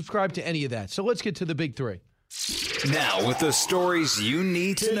doesn't subscribe to any of that. So let's get to the big 3. Now, with the stories you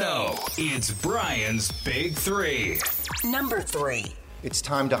need to know, it's Brian's Big 3. Number 3. It's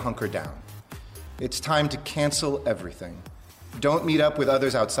time to hunker down. It's time to cancel everything. Don't meet up with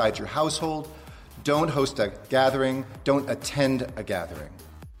others outside your household. Don't host a gathering. Don't attend a gathering.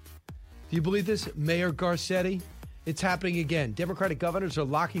 Do you believe this? Mayor Garcetti? It's happening again. Democratic governors are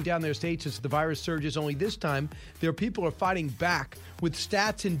locking down their states as the virus surges, only this time their people are fighting back with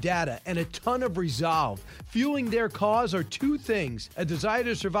stats and data and a ton of resolve. Fueling their cause are 2 things: a desire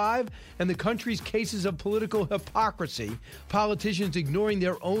to survive and the country's cases of political hypocrisy. Politicians ignoring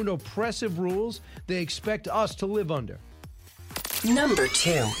their own oppressive rules they expect us to live under. Number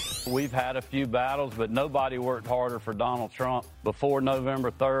 2. We've had a few battles, but nobody worked harder for Donald Trump before November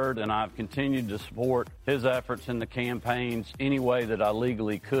 3rd, and I've continued to support his efforts in the campaigns any way that I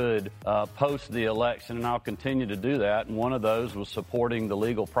legally could post the election, and I'll continue to do that. And one of those was supporting the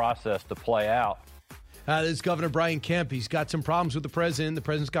legal process to play out. This is Governor Brian Kemp. He's got some problems with the president. The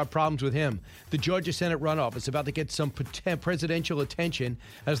president's got problems with him. The Georgia Senate runoff is about to get some presidential attention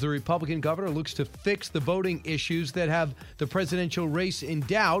as the Republican governor looks to fix the voting issues that have the presidential race in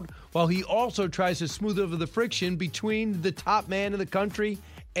doubt, while he also tries to smooth over the friction between the top man in the country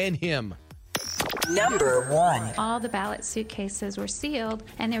and him. Number 1. All the ballot suitcases were sealed,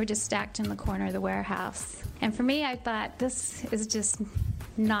 and they were just stacked in the corner of the warehouse. And for me, I thought, this is just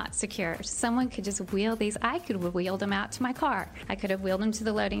not secure. Someone could just wheel these. I could have wheeled them out to my car. I could have wheeled them to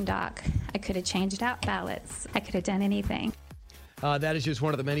the loading dock. I could have changed out ballots. I could have done anything. That is just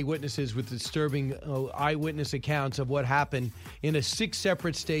one of the many witnesses with disturbing eyewitness accounts of what happened in 6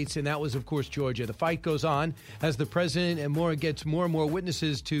 separate states, and that was, of course, Georgia. The fight goes on as the president gets more and more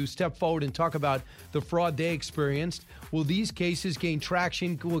witnesses to step forward and talk about the fraud they experienced. Will these cases gain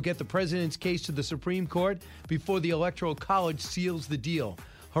traction? Will get the president's case to the Supreme Court before the Electoral College seals the deal?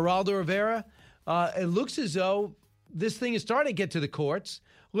 Geraldo Rivera, it looks as though this thing is starting to get to the courts.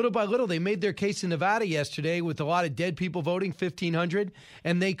 Little by little, they made their case in Nevada yesterday with a lot of dead people voting, 1,500,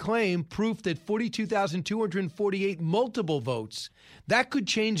 and they claim proof that 42,248 multiple votes. That could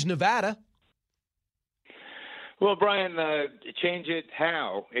change Nevada. Well, Brian, change it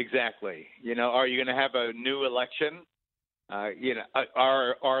how exactly? Are you going to have a new election? Are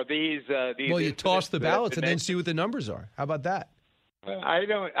these? Well, you toss the ballots and then see what the numbers are. How about that? I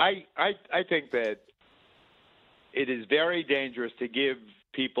don't. I think that it is very dangerous to give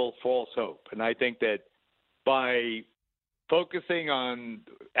people false hope, and I think that by focusing on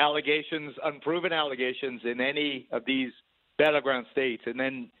allegations, unproven allegations in any of these battleground states, and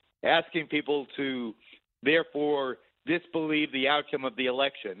then asking people to therefore disbelieve the outcome of the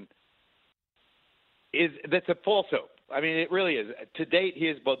election, that's a false hope. I mean, it really is. To date, he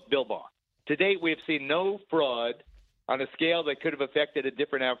is Bill Barr. To date, we have seen no fraud on a scale that could have affected a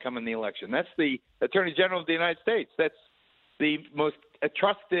different outcome in the election. That's the Attorney General of the United States. That's the most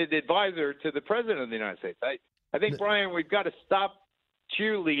trusted advisor to the President of the United States. I think, Brian, we've got to stop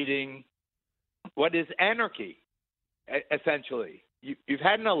cheerleading what is anarchy, essentially. You've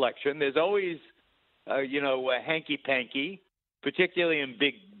had an election. There's always, a hanky-panky, particularly in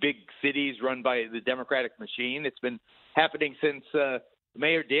big cities run by the Democratic machine. It's been happening since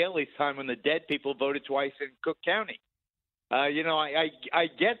Mayor Daley's time when the dead people voted twice in Cook County. I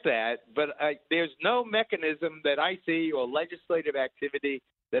get that, but there's no mechanism that I see or legislative activity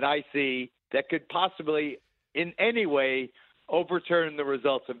that I see that could possibly in any way overturn the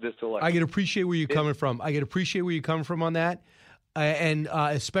results of this election. I can appreciate where you're coming from. I can appreciate where you're coming from on that, and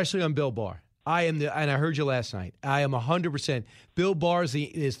especially on Bill Barr. And I heard you last night. I am 100%. Bill Barr is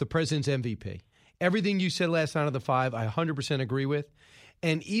the president's MVP. Everything you said last night on the 5, I 100% agree with.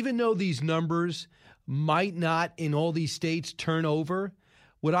 And even though these numbers might not in all these states turn over,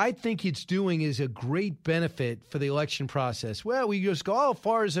 what I think it's doing is a great benefit for the election process. Well, we just go, oh,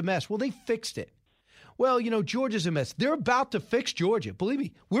 far is a mess. Well, they fixed it. Well, Georgia's a mess. They're about to fix Georgia. Believe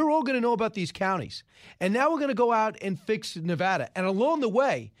me, we're all going to know about these counties. And now we're going to go out and fix Nevada. And along the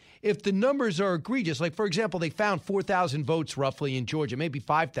way, if the numbers are egregious, like, for example, they found 4,000 votes roughly in Georgia, maybe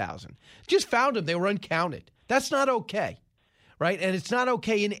 5,000. Just found them. They were uncounted. That's not okay, right? And it's not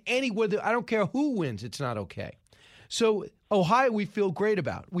okay in any whether. I don't care who wins. It's not okay. So Ohio, we feel great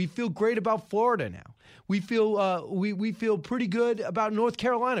about. We feel great about Florida now. We feel we feel pretty good about North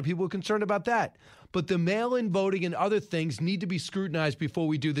Carolina. People are concerned about that. But the mail-in voting and other things need to be scrutinized before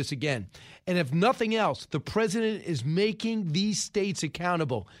we do this again. And if nothing else, the president is making these states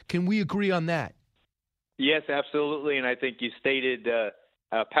accountable. Can we agree on that? Yes, absolutely. And I think you stated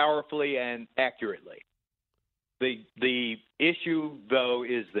powerfully and accurately. The issue, though,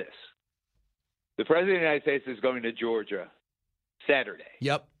 is this. The president of the United States is going to Georgia Saturday.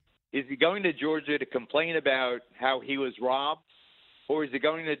 Yep. Is he going to Georgia to complain about how he was robbed? Or is he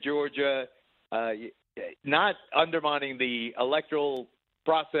going to Georgia not undermining the electoral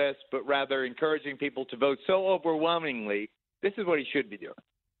process, but rather encouraging people to vote so overwhelmingly? This is what he should be doing.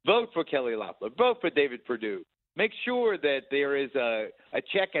 Vote for Kelly Loeffler. Vote for David Perdue. Make sure that there is a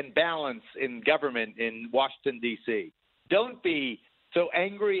check and balance in government in Washington, D.C. Don't be so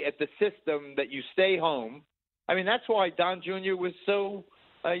angry at the system that you stay home. I mean, that's why Don Jr. was so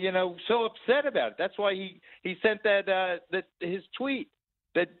upset about it. That's why he sent that his tweet.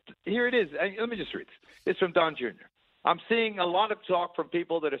 That here it is. Let me just read this. It's from Don Jr. I'm seeing a lot of talk from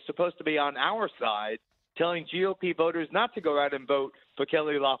people that are supposed to be on our side telling GOP voters not to go out and vote for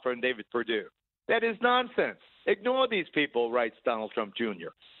Kelly Loeffler and David Perdue. That is nonsense. Ignore these people, writes Donald Trump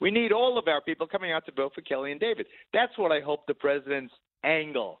Jr. We need all of our people coming out to vote for Kelly and David. That's what I hope the president's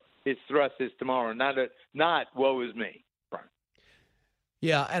angle, his thrust is tomorrow, not woe is me.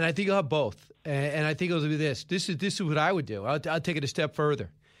 Yeah, and I think I'll have both. And I think it'll be this. This is what I would do. I'll take it a step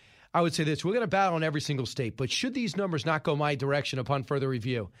further. I would say this. We're going to battle in every single state, but should these numbers not go my direction upon further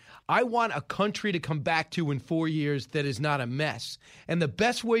review, I want a country to come back to in 4 years that is not a mess. And the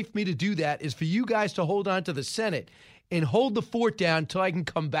best way for me to do that is for you guys to hold on to the Senate and hold the fort down until I can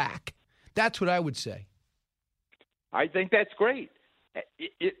come back. That's what I would say. I think that's great.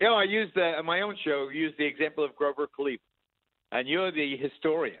 I used on my own show, used the example of Grover Cleveland. And you're the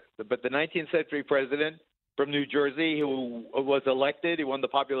historian, but the 19th century president from New Jersey who was elected, he won the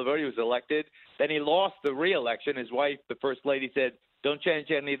popular vote, he was elected. Then he lost the re-election. His wife, the first lady, said, don't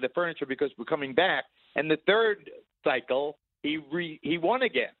change any of the furniture because we're coming back. And the third cycle, he won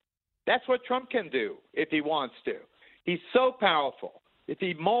again. That's what Trump can do if he wants to. He's so powerful. If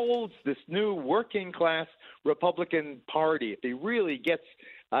he molds this new working class Republican Party, if he really gets,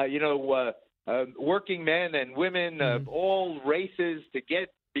 working men and women of all races to get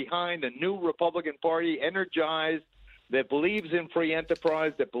behind a new Republican Party, energized, that believes in free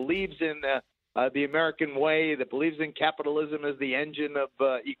enterprise, that believes in the American way, that believes in capitalism as the engine of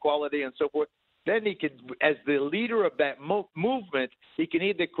equality and so forth, then he could, as the leader of that movement, he can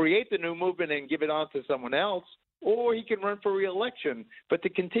either create the new movement and give it on to someone else, or he can run for re-election. But to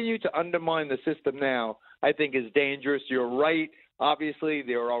continue to undermine the system now, I think is dangerous. You're right. Obviously,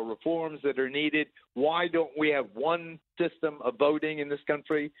 there are reforms that are needed. Why don't we have one system of voting in this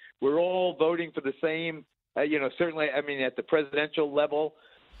country? We're all voting for the same, certainly, at the presidential level.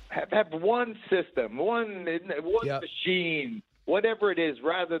 Have one system, one machine, whatever it is,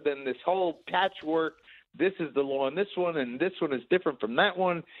 rather than this whole patchwork. This is the law on this one, and this one is different from that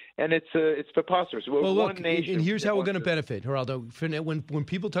one, and it's preposterous. Well, look, one nation, and here's how we're going to benefit, Geraldo. When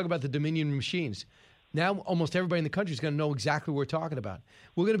people talk about the Dominion machines, now almost everybody in the country is going to know exactly what we're talking about.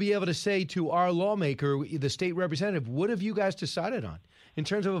 We're going to be able to say to our lawmaker, the state representative, what have you guys decided on in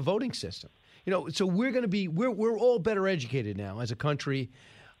terms of a voting system? So we're going to be we're all better educated now as a country.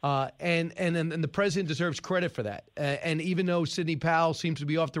 And the president deserves credit for that. And even though Sidney Powell seems to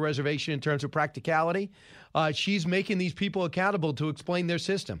be off the reservation in terms of practicality, she's making these people accountable to explain their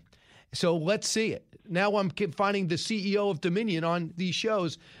system. So let's see it. Now I'm finding the CEO of Dominion on these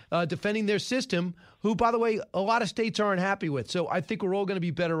shows defending their system, who, by the way, a lot of states aren't happy with. So I think we're all going to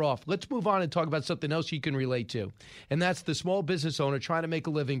be better off. Let's move on and talk about something else you can relate to. And that's the small business owner trying to make a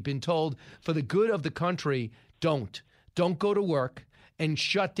living, been told for the good of the country, don't go to work and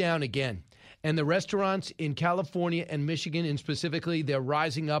shut down again. And the restaurants in California and Michigan, and specifically, they're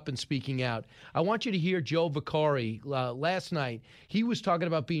rising up and speaking out. I want you to hear Joe Vicari. Last night, he was talking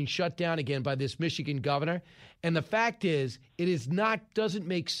about being shut down again by this Michigan governor. And the fact is, doesn't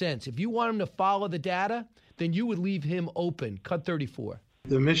make sense. If you want him to follow the data, then you would leave him open. Cut 34.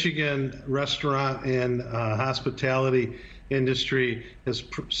 The Michigan restaurant and hospitality industry has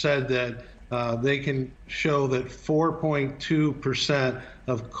said that they can show that 4.2%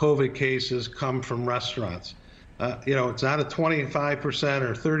 of COVID cases come from restaurants. It's not a 25%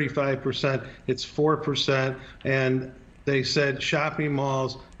 or 35%, it's 4%. And they said shopping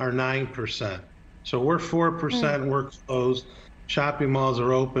malls are 9%. So we're 4% and we're closed. Shopping malls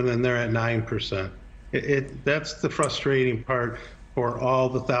are open and they're at 9%. That's the frustrating part for all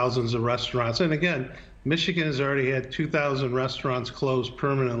the thousands of restaurants. And again, Michigan has already had 2,000 restaurants closed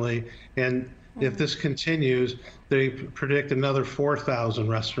permanently. And if this continues, they predict another 4,000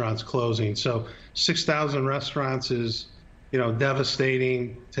 restaurants closing. So 6,000 restaurants is,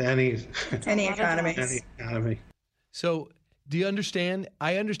 devastating to any economy. Any economy. So do you understand?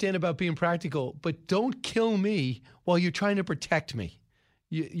 I understand about being practical, but don't kill me while you're trying to protect me.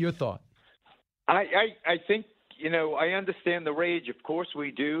 Your thought? I think, I understand the rage. Of course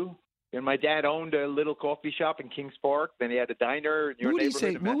we do. And my dad owned a little coffee shop in Kings Park. Then he had a diner in your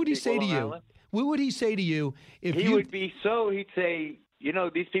neighborhood. What would he say to you? What would he say to you if he would be he'd say,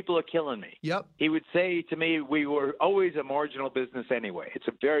 these people are killing me. Yep. He would say to me, we were always a marginal business anyway. It's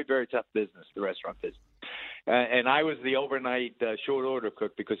a very, very tough business, the restaurant business. And I was the overnight short order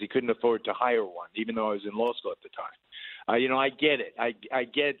cook because he couldn't afford to hire one, even though I was in law school at the time. I get it. I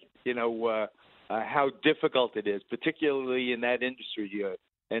get, how difficult it is, particularly in that industry.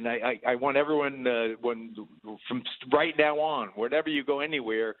 And I want everyone, from right now on, wherever you go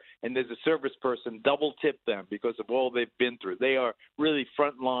anywhere, and there's a service person, double tip them because of all they've been through. They are really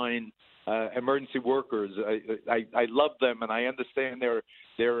frontline emergency workers. I love them, and I understand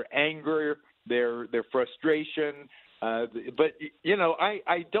their anger, their frustration. But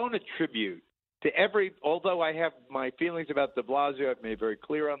I don't attribute to although I have my feelings about de Blasio, I've made very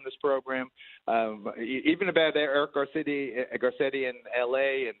clear on this program, even about Eric Garcetti in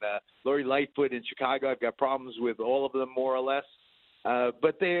L.A. and Lori Lightfoot in Chicago. I've got problems with all of them, more or less.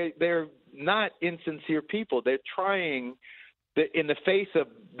 But they're not insincere people. They're trying, in the face of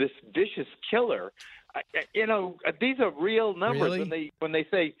this vicious killer. These are real numbers. Really? When they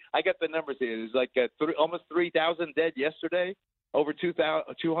say, I got the numbers here, it's like almost 3,000 dead yesterday. Over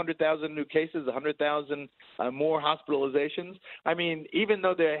 200,000 new cases, 100,000 more hospitalizations. I mean, even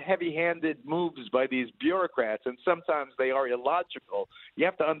though they're heavy-handed moves by these bureaucrats, and sometimes they are illogical, you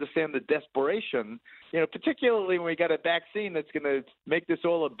have to understand the desperation, particularly when we got a vaccine that's going to make this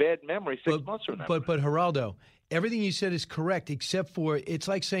all a bad memory 6 months from now. But Geraldo, everything you said is correct, except for it's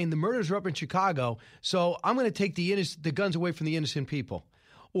like saying the murders are up in Chicago, so I'm going to take the guns away from the innocent people.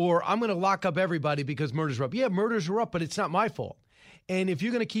 Or I'm going to lock up everybody because murders are up. Yeah, murders are up, but it's not my fault. And if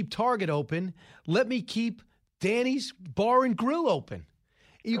you're going to keep Target open, let me keep Danny's Bar and Grill open.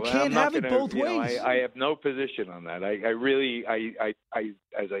 You can't have it both ways. I have no position on that. I really, as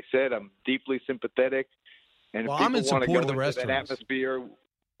I said, I'm deeply sympathetic. And if I'm in people want to support go of the into that restaurants. atmosphere,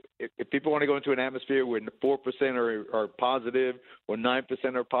 if people want to go into an atmosphere where 4% are positive or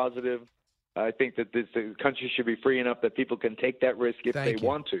 9% are positive, I think that the country should be free enough that people can take that risk if they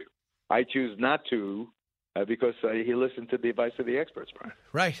want to. I choose not to because he listened to the advice of the experts, Brian.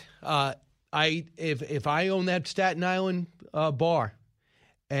 Right. If I own that Staten Island bar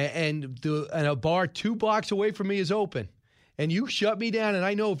and a bar 2 blocks away from me is open and you shut me down, and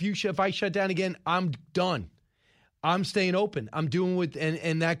I know if I shut down again, I'm done. I'm staying open. I'm doing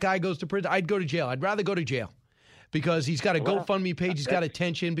and that guy goes to prison. I'd go to jail. I'd rather go to jail. Because he's got a GoFundMe page, he's got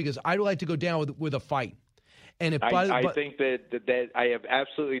attention. Because I'd like to go down with a fight. And I think that I have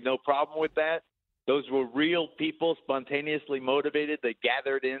absolutely no problem with that. Those were real people, spontaneously motivated. They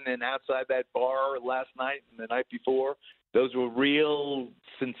gathered in and outside that bar last night and the night before. Those were real,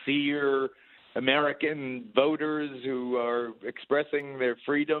 sincere American voters who are expressing their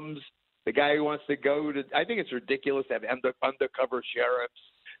freedoms. The guy who wants to I think it's ridiculous to have undercover sheriffs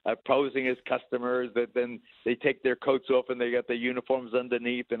posing as customers, that then they take their coats off and they got their uniforms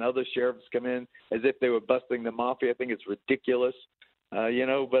underneath, and other sheriffs come in as if they were busting the mafia. I think it's ridiculous,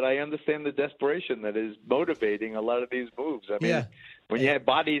 but I understand the desperation that is motivating a lot of these moves. I mean, when you have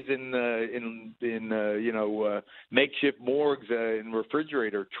bodies in makeshift morgues in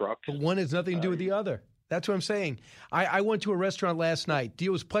refrigerator trucks. But one has nothing to do with the other. That's what I'm saying. I went to a restaurant last night.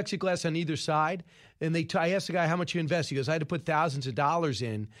 Deal was plexiglass on either side. And I asked the guy how much you invest. He goes, I had to put thousands of dollars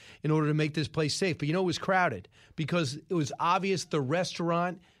in order to make this place safe. But it was crowded because it was obvious the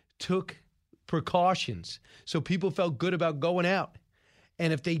restaurant took precautions. So people felt good about going out.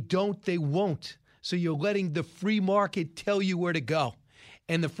 And if they don't, they won't. So you're letting the free market tell you where to go.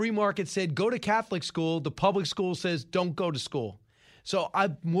 And the free market said, go to Catholic school. The public school says, don't go to school. So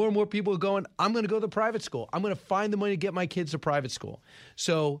more and more people are going, I'm going to go to private school. I'm going to find the money to get my kids to private school.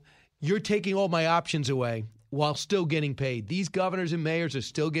 So you're taking all my options away while still getting paid. These governors and mayors are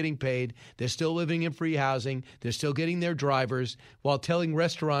still getting paid. They're still living in free housing. They're still getting their drivers while telling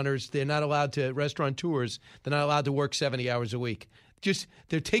restaurateurs they're not allowed to work 70 hours a week.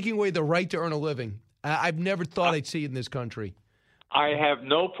 They're taking away the right to earn a living. I've never thought I'd see it in this country. I have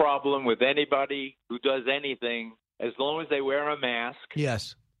no problem with anybody who does anything as long as they wear a mask.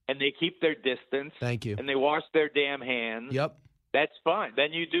 Yes. And they keep their distance. Thank you. And they wash their damn hands. Yep. That's fine. Then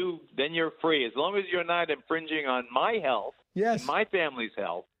you're free. As long as you're not infringing on my health, and my family's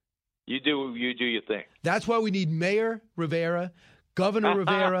health, you do your thing. That's why we need Mayor Rivera, Governor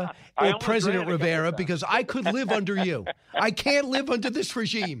Rivera, or President Rivera, because I could live under you. I can't live under this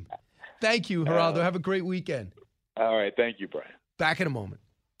regime. Thank you, Geraldo. Have a great weekend. All right. Thank you, Brian. Back in a moment.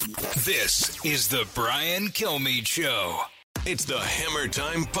 This is the Brian Kilmeade Show. It's the Hammer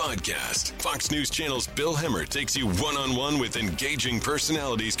Time Podcast. Fox News Channel's Bill Hemmer takes you one-on-one with engaging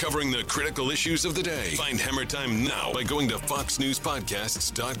personalities covering the critical issues of the day. Find Hammer Time now by going to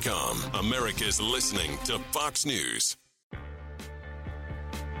foxnewspodcasts.com. America's listening to Fox News.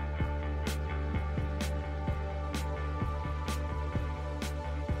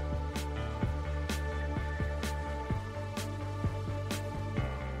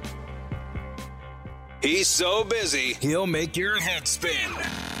 He's so busy, he'll make your head spin.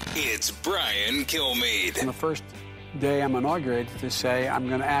 It's Brian Kilmeade. On the first day I'm inaugurated to say I'm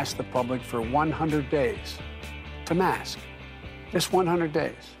going to ask the public for 100 days to mask. Just 100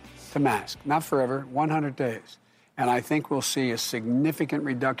 days to mask. Not forever, 100 days. And I think we'll see a significant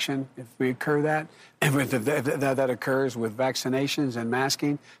reduction if we occur that occurs with vaccinations and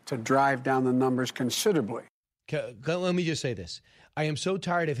masking to drive down the numbers considerably. Let me just say this. I am so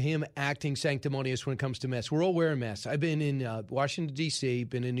tired of him acting sanctimonious when it comes to masks. We're all wearing masks. I've been in Washington, D.C.,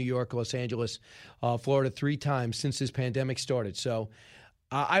 been in New York, Los Angeles, Florida 3 times since this pandemic started. So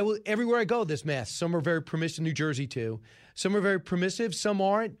I will everywhere I go, there's masks. Some are very permissive, New Jersey too. Some are very permissive, some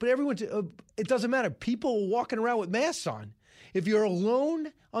aren't. But it doesn't matter. People are walking around with masks on. If you're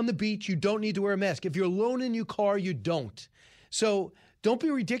alone on the beach, you don't need to wear a mask. If you're alone in your car, you don't. So don't be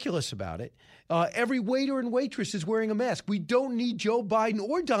ridiculous about it. Every waiter and waitress is wearing a mask. We don't need Joe Biden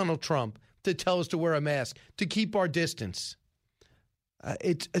or Donald Trump to tell us to wear a mask, to keep our distance.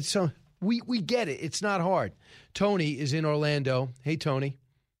 We get it. It's not hard. Tony is in Orlando. Hey, Tony.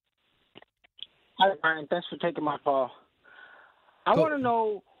 Hi, Brian. Thanks for taking my call. I want to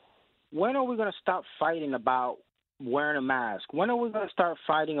know, when are we going to stop fighting about wearing a mask? When are we going to start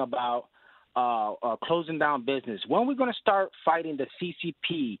fighting about closing down business? When are we going to start fighting the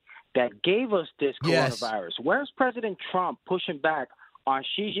CCP that gave us this coronavirus? Where's President Trump pushing back on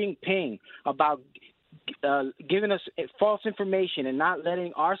Xi Jinping about giving us false information and not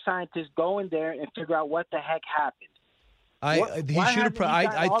letting our scientists go in there and figure out what the heck happened? I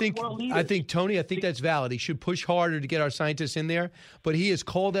think, Tony, I think that's valid. He should push harder to get our scientists in there. But he has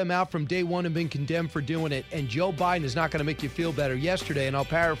called them out from day one and been condemned for doing it. And Joe Biden is not going to make you feel better. Yesterday, and I'll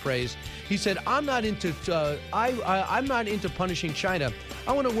paraphrase, he said, I'm not into punishing China.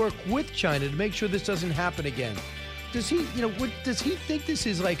 I want to work with China to make sure this doesn't happen again. Does he think this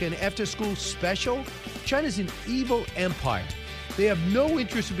is like an after-school special? China's an evil empire. They have no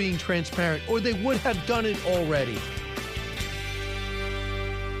interest in being transparent, or they would have done it already.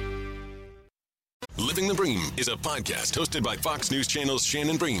 Living the Bream is a podcast hosted by Fox News Channel's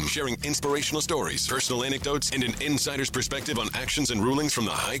Shannon Bream, sharing inspirational stories, personal anecdotes, and an insider's perspective on actions and rulings from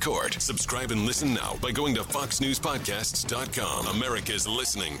the High Court. Subscribe and listen now by going to foxnewspodcasts.com. America's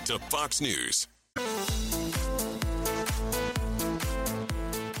listening to Fox News.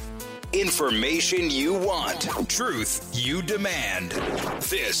 Information you want, truth you demand.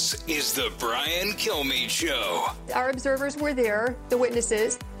 This is the Brian Kilmeade Show. Our observers were there, the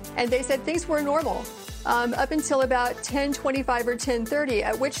witnesses, and they said things were normal up until about 10:25 or 10:30,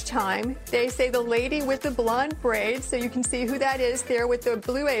 at which time they say the lady with the blonde braids, so you can see who that is there with the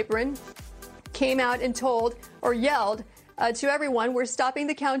blue apron, came out and told or yelled to everyone, we're stopping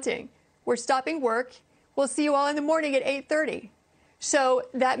the counting. We're stopping work. We'll see you all in the morning at 8:30. So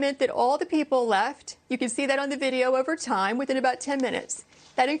that meant that all the people left. You can see that on the video over time within about 10 minutes.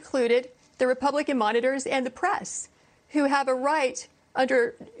 That included the Republican monitors and the press, who have a right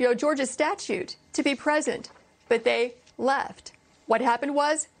under Georgia's statute to be present, but they left. What happened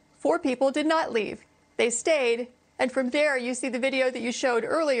was 4 people did not leave. They stayed, and from there you see the video that you showed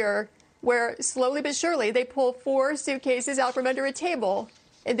earlier where slowly but surely they pull 4 suitcases out from under a table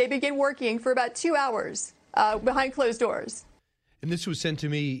and they begin working for about 2 hours behind closed doors. And this was sent to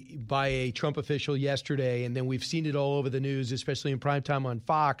me by a Trump official yesterday, and then we've seen it all over the news, especially in primetime on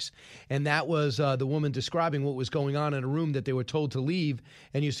Fox. And that was the woman describing what was going on in a room that they were told to leave.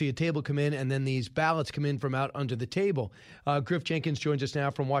 And you see a table come in, and then these ballots come in from out under the table. Griff Jenkins joins us now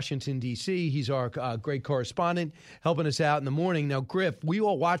from Washington, D.C. He's our great correspondent, helping us out in the morning. Now, Griff, we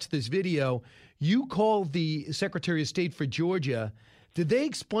all watched this video. You called the Secretary of State for Georgia. Did they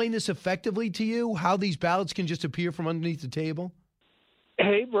explain this effectively to you, how these ballots can just appear from underneath the table?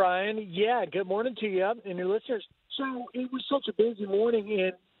 Hey, Brian. Yeah, good morning to you and your listeners. So it was such a busy morning,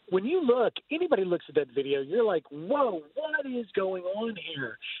 and when you look, anybody looks at that video, you're like, whoa, what is going on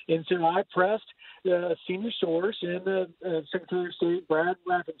here? And so I pressed a senior source in the Secretary of State, Brad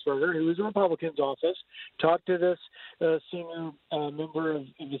Raffensperger, who is in the Republican's office, talked to this senior member of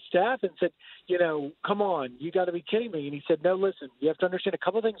the staff and said, you know, come on, you got to be kidding me. And he said, no, listen, you have to understand a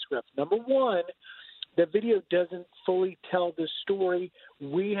couple of things, Griff. Number one, the video doesn't fully tell the story.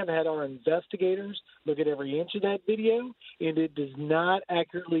 We have had our investigators look at every inch of that video, and it does not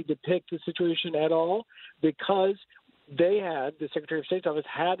accurately depict the situation at all because the Secretary of State's office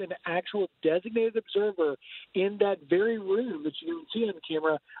had an actual designated observer in that very room that you don't see on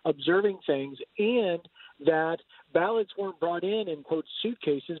camera observing things, and that ballots weren't brought in quote,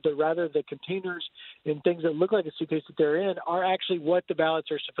 suitcases, but rather the containers and things that look like a suitcase that they're in are actually what the ballots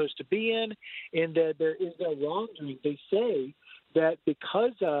are supposed to be in, and that there is no wrongdoing. They say that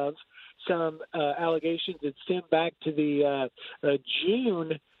because of some allegations that stem back to the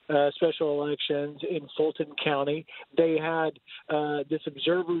June special elections in Fulton County, they had this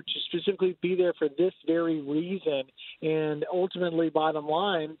observer to specifically be there for this very reason. And ultimately, bottom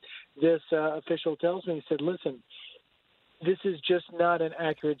line, this official tells me, he said, listen, this is just not an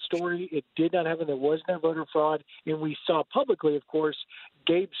accurate story. It did not happen. There was no voter fraud. And we saw publicly, of course,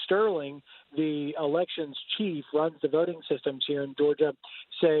 Gabe Sterling, the elections chief, runs the voting systems here in Georgia,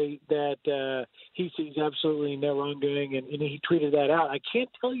 say that he sees absolutely no wrongdoing, and he tweeted that out. I can't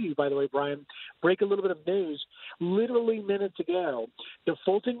tell you, by the way, Brian, break a little bit of news. Literally minutes ago, the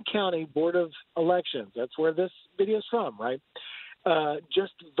Fulton County Board of Elections, that's where this video is from, right,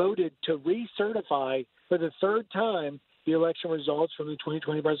 just voted to recertify for the third time the election results from the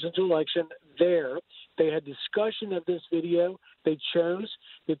 2020 presidential election there. They had discussion of this video. They chose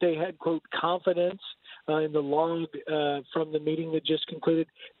that they had, quote, confidence in the log from the meeting that just concluded.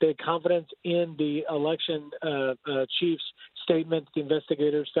 They had confidence in the election chief's statement. The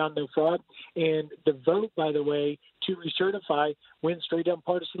investigators found no fraud. And the vote, by the way, to recertify went straight down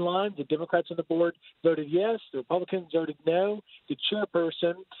partisan lines. The Democrats on the board voted yes. The Republicans voted no. The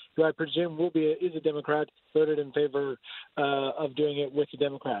chairperson, who I presume is a Democrat, voted in favor of doing it with the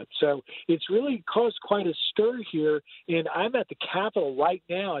Democrats. So it's really caused quite a stir here. And I'm at the Capitol right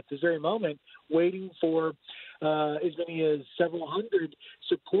now at this very moment waiting for as many as several hundred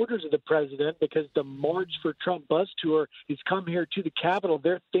supporters of the president, because the March for Trump bus tour has come here to the Capitol.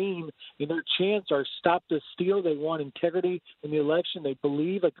 Their theme and their chants are stop the steal. They want integrity in the election. They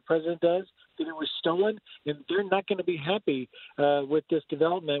believe, like the president does, that it was stolen, and they're not going to be happy with this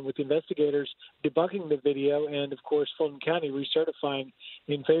development, with investigators debunking the video and, of course, Fulton County recertifying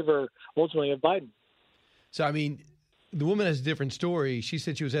in favor, ultimately, of Biden. So, I mean, the woman has a different story. She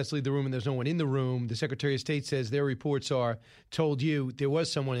said she was asked to leave the room and there's no one in the room. The Secretary of State says their reports told you there was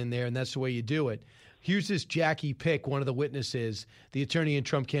someone in there, and that's the way you do it. Here's this Jackie Pick, one of the witnesses, the attorney and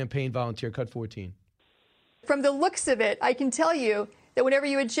Trump campaign volunteer, cut 14. From the looks of it, I can tell you that whenever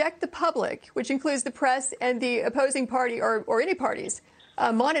you eject the public, which includes the press and the opposing party or any parties,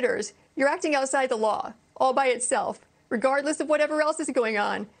 monitors, you're acting outside the law all by itself, regardless of whatever else is going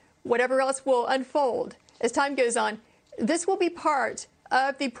on, whatever else will unfold as time goes on. This will be part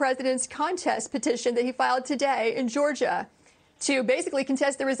of the president's contest petition that he filed today in Georgia to basically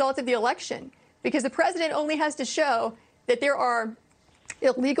contest the results of the election, because the president only has to show that there are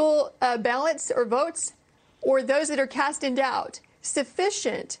illegal ballots or votes or those that are cast in doubt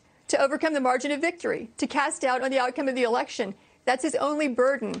sufficient to overcome the margin of victory, to cast doubt on the outcome of the election. That's his only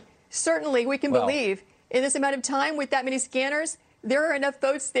burden. Certainly, we can believe in this amount of time with that many scanners, there are enough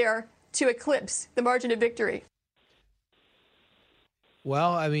votes there to eclipse the margin of victory.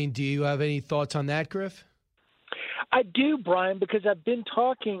 Well, I mean, do you have any thoughts on that, Griff? I do, Brian, because I've been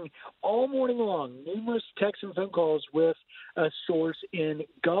talking all morning long, numerous texts and phone calls with a source in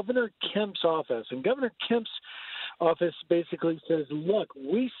Governor Kemp's office. And Governor Kemp's office basically says, look,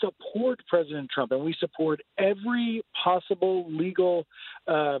 we support President Trump and we support every possible legal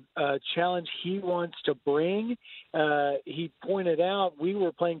challenge he wants to bring. He pointed out, we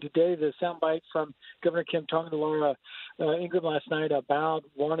were playing today the soundbite from Governor Kemp talking to Laura Ingraham last night about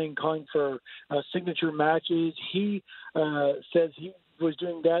calling for signature matches. He says he was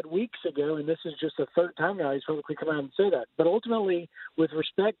doing that weeks ago, and this is just the third time now he's publicly come out and say that. But ultimately, with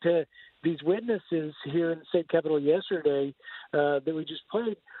respect to these witnesses here in the state capitol yesterday that we just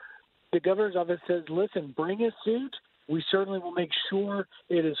played, the governor's office says, listen, bring a suit. We certainly will make sure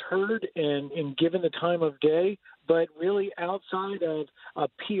it is heard and given the time of day. But really, outside of a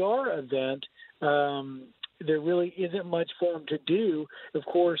PR event, there really isn't much for him to do. Of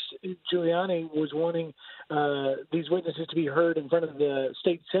course, Giuliani was wanting these witnesses to be heard in front of the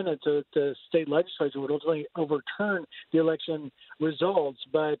state Senate so that the state legislature would ultimately overturn the election results.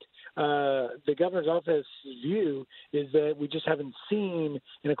 But the governor's office view is that we just haven't seen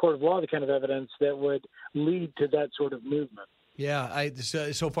in a court of law the kind of evidence that would lead to that sort of movement. Yeah,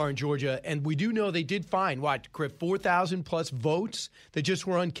 so far in Georgia. And we do know they did find, 4,000 plus votes that just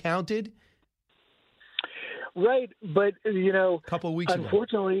were uncounted? Right, but, a couple of weeks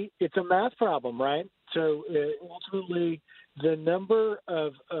unfortunately, ago. It's a math problem, right? So ultimately, the number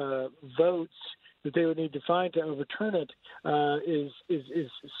of votes that they would need to find to overturn it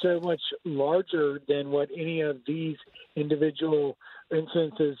is so much larger than what any of these individual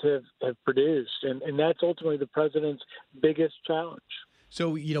instances have produced. And that's ultimately the president's biggest challenge. So,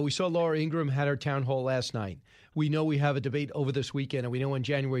 we saw Laura Ingraham had her town hall last night. We know we have a debate over this weekend, and we know on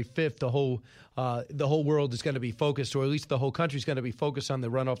January 5th, the whole world is going to be focused, or at least the whole country is going to be focused on the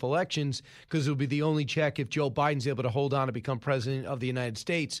runoff elections, because it will be the only check if Joe Biden's able to hold on to become president of the United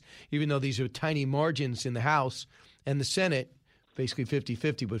States, even though these are tiny margins in the House and the Senate, basically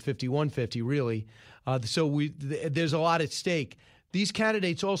 50-50, but 51-50 really. There's a lot at stake. These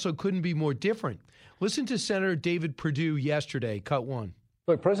candidates also couldn't be more different. Listen to Senator David Perdue yesterday, cut one.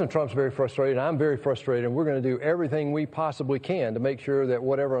 Look, President Trump's very frustrated. I'm very frustrated, and we're going to do everything we possibly can to make sure that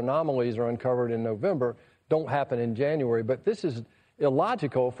whatever anomalies are uncovered in November don't happen in January. But this is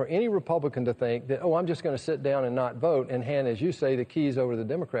illogical for any Republican to think that, I'm just going to sit down and not vote and hand, as you say, the keys over to the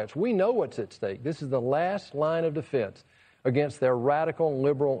Democrats. We know what's at stake. This is the last line of defense against their radical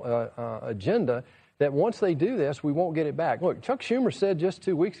liberal agenda, that once they do this, we won't get it back. Look, Chuck Schumer said just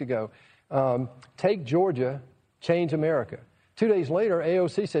 2 weeks ago, take Georgia, change America. 2 days later,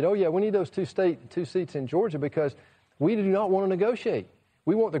 AOC said, we need those two seats in Georgia because we do not want to negotiate.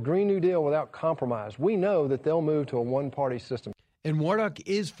 We want the Green New Deal without compromise. We know that they'll move to a one-party system. And Warnock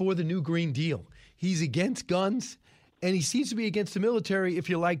is for the new Green Deal. He's against guns, and he seems to be against the military if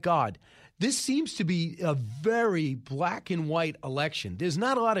you like God. This seems to be a very black and white election. There's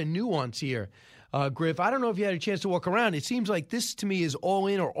not a lot of nuance here, Griff. I don't know if you had a chance to walk around. It seems like this, to me, is all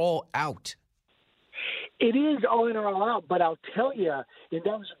in or all out. It is all in or all out, but I'll tell you, and that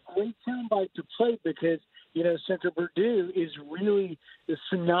was a great soundbite to play because, Senator Perdue is really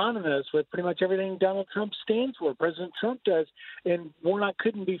synonymous with pretty much everything Donald Trump stands for, President Trump does, and Warnock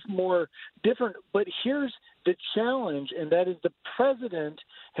couldn't be more different. But here's the challenge, and that is the president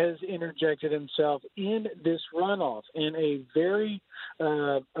has interjected himself in this runoff in a very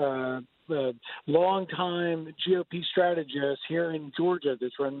long-time GOP strategist here in Georgia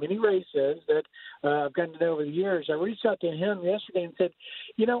that's run many races that I've gotten to know over the years. I reached out to him yesterday and said,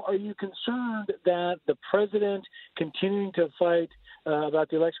 are you concerned that the president continuing to fight about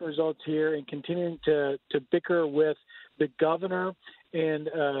the election results here and continuing to bicker with the governor and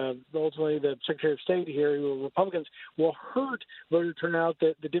ultimately the Secretary of State here, who are Republicans, will hurt voter turnout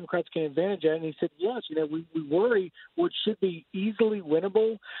that the Democrats can advantage at? And he said, yes, we worry what should be easily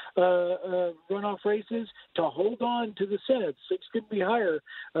winnable runoff races to hold on to the Senate. 6 could be higher,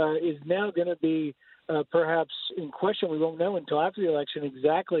 is now going to be perhaps in question. We won't know until after the election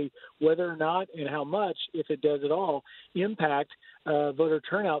exactly whether or not and how much, if it does at all, impact voter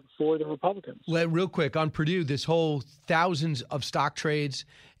turnout for the Republicans. Real quick, on Perdue, this whole thousands of stock trades,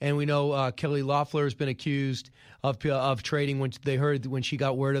 and we know Kelly Loeffler has been accused of trading when she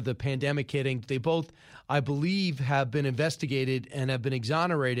got word of the pandemic hitting. They both, I believe, have been investigated and have been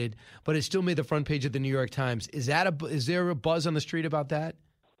exonerated, but it still made the front page of the New York Times. Is there a buzz on the street about that?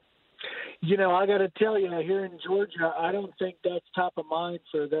 I got to tell you, here in Georgia, I don't think that's top of mind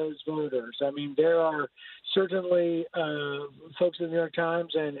for those voters. I mean, there are certainly folks in the New York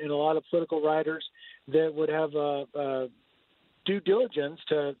Times and a lot of political writers that would have due diligence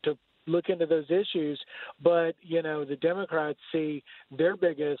to look into those issues. But, the Democrats see their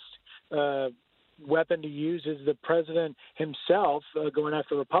biggest weapon to use is the president himself going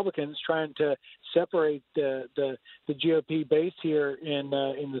after Republicans, trying to separate the GOP base here in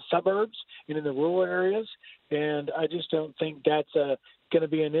the suburbs and in the rural areas. And I just don't think that's going to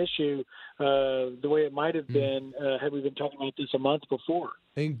be an issue the way it might have been had we been talking about this a month before.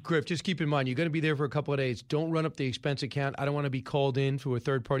 And Griff, just keep in mind, you're going to be there for a couple of days. Don't run up the expense account. I don't want to be called in for a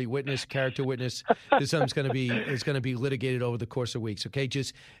third-party witness, character witness. This something's going to be litigated over the course of weeks. Okay,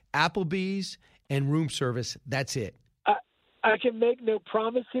 just Applebee's and room service. That's it. I can make no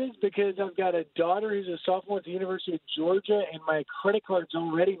promises because I've got a daughter who's a sophomore at the University of Georgia, and my credit card's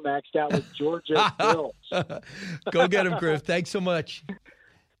already maxed out with Georgia bills. Go get him, Griff. Thanks so much.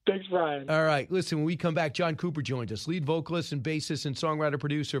 Thanks, Brian. All right. Listen, when we come back, John Cooper joins us, lead vocalist and bassist and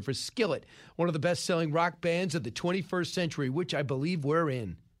songwriter-producer for Skillet, one of the best-selling rock bands of the 21st century, which I believe we're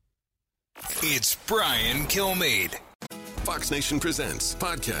in. It's Brian Kilmeade. Fox Nation presents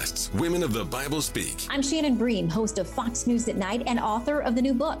podcasts Women of the Bible Speak. I'm Shannon Bream, host of Fox News at Night and author of the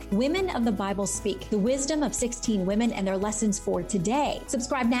new book, Women of the Bible Speak, the wisdom of 16 women and their lessons for today.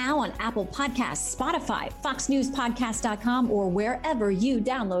 Subscribe now on Apple Podcasts, Spotify, FoxNewsPodcast.com, or wherever you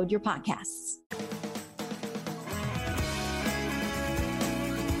download your podcasts.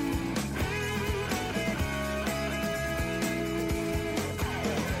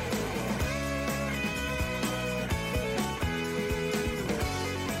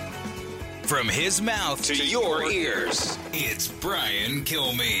 From his mouth to your ears, it's Brian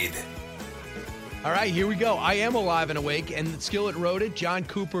Kilmeade. All right, here we go. I am alive and awake, and Skillet wrote it. John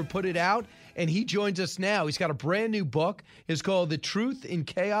Cooper put it out, and he joins us now. He's got a brand new book. It's called The Truth in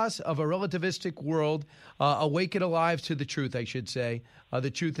Chaos of a Relativistic World. Awake and Alive to the Truth, I should say.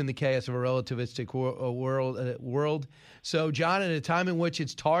 The Truth in the Chaos of a Relativistic World. So, John, in a time in which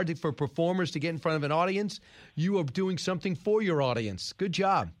it's hard for performers to get in front of an audience, you are doing something for your audience. Good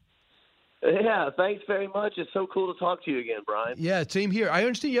job. Yeah, thanks very much. It's so cool to talk to you again, Brian. Yeah, same here. I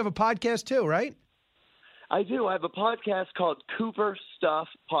understand you have a podcast too, right? I do. I have a podcast called Cooper Stuff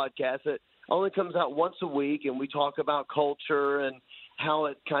Podcast. It only comes out once a week, and we talk about culture and how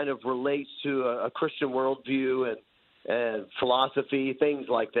it kind of relates to a Christian worldview and philosophy, things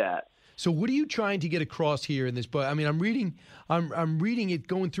like that. So what are you trying to get across here in this book? I mean, I'm reading it,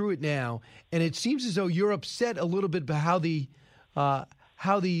 going through it now, and it seems as though you're upset a little bit about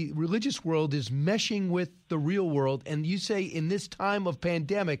how the religious world is meshing with the real world. And you say in this time of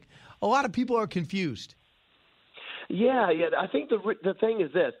pandemic, a lot of people are confused. Yeah. I think the thing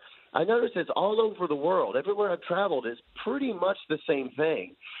is this. I notice it's all over the world. Everywhere I've traveled is pretty much the same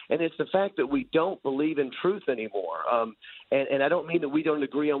thing. And it's the fact that we don't believe in truth anymore. And I don't mean that we don't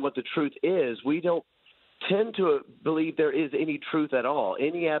agree on what the truth is. We don't tend to believe there is any truth at all,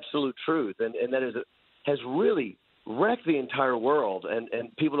 any absolute truth. And that has really wreck the entire world, and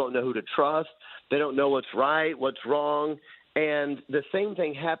people don't know who to trust. They don't know what's right, what's wrong. And the same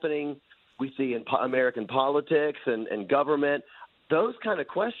thing happening we see in American politics and government. Those kind of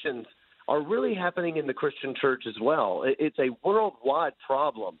questions are really happening in the Christian church as well. It's a worldwide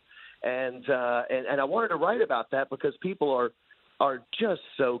problem. And I wanted to write about that because people are just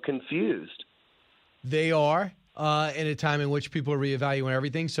so confused. They are. In a time in which people are reevaluating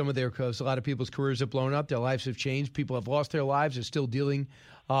everything. A lot of people's careers have blown up. Their lives have changed. People have lost their lives. They're still dealing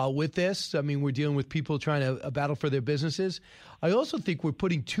with this. I mean, we're dealing with people trying to battle for their businesses. I also think we're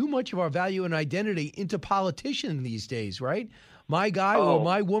putting too much of our value and identity into politicians these days, right? My guy or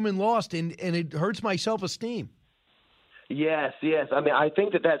my woman lost, and it hurts my self-esteem. Yes. I mean, I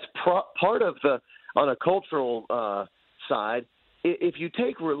think that's part of on a cultural side. If you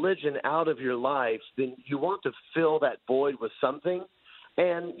take religion out of your life, then you want to fill that void with something.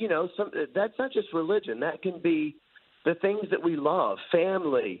 And, that's not just religion. That can be the things that we love,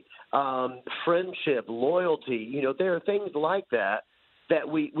 family, friendship, loyalty. There are things like that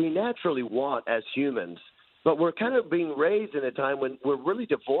we naturally want as humans. But we're kind of being raised in a time when we're really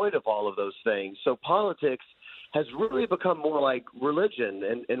devoid of all of those things. So politics has really become more like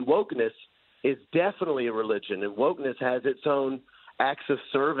religion, and wokeness is definitely a religion, and wokeness has its own acts of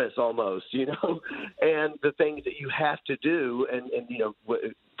service almost, and the things that you have to do and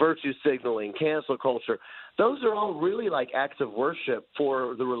virtue signaling, cancel culture, those are all really like acts of worship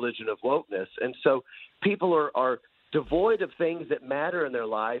for the religion of wokeness. And so people are devoid of things that matter in their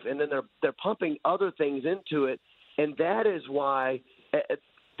life, and then they're pumping other things into it, and that is why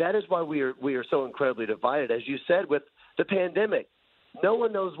we are so incredibly divided. As you said, with the pandemic, no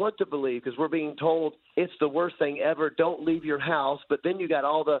one knows what to believe because we're being told it's the worst thing ever. Don't leave your house. But then you got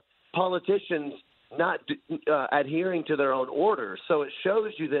all the politicians not adhering to their own orders. So it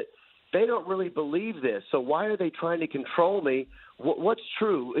shows you that they don't really believe this. So why are they trying to control me? What's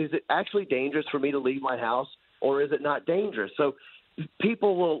true? Is it actually dangerous for me to leave my house, or is it not dangerous? So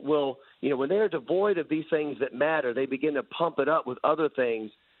people will when they're devoid of these things that matter, they begin to pump it up with other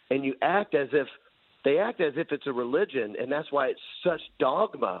things, and you act as if it's a religion, and that's why it's such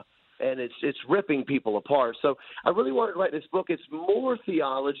dogma, and it's ripping people apart. So I really wanted to write this book. It's more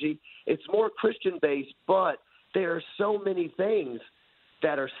theology, it's more Christian-based, but there are so many things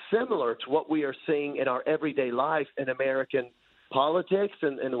that are similar to what we are seeing in our everyday life in American politics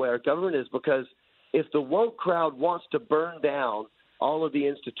and the way our government is, because if the woke crowd wants to burn down all of the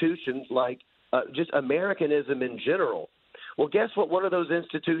institutions, like just Americanism in general, well, guess what one of those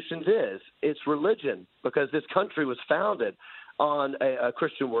institutions is? It's religion, because this country was founded on a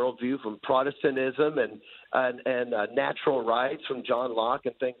Christian worldview from Protestantism and natural rights from John Locke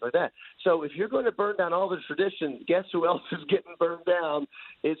and things like that. So if you're going to burn down all the traditions, guess who else is getting burned down?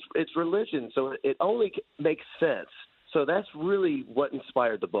 It's religion. So it only makes sense. So that's really what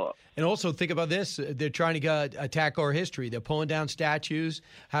inspired the book. And also think about this. They're trying to attack our history. They're pulling down statues,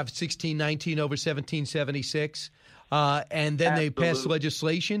 have 1619 over 1776, and then they pass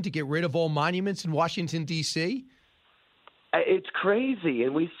legislation to get rid of all monuments in Washington, D.C.? It's crazy,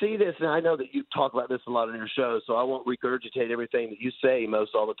 and we see this, and I know that you talk about this a lot on your show, so I won't regurgitate everything that you say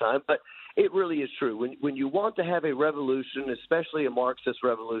most all the time, but it really is true. When you want to have a revolution, especially a Marxist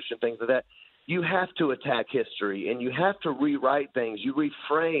revolution, things like that, you have to attack history, and you have to rewrite things. You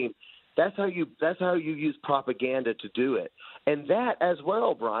reframe. That's how you use propaganda to do it. And that as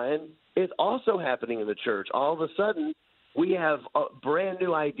well, Brian, is also happening in the church. All of a sudden, we have brand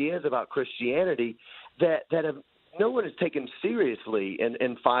new ideas about Christianity that have no one has taken seriously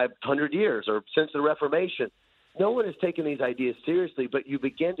in 500 years or since the Reformation. No one has taken these ideas seriously, but you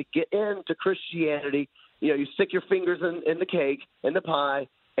begin to get into Christianity. You stick your fingers in the cake, in the pie,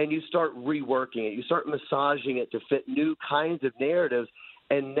 and you start reworking it. You start massaging it to fit new kinds of narratives.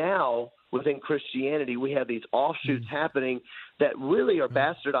 And now within Christianity, we have these offshoots happening that really are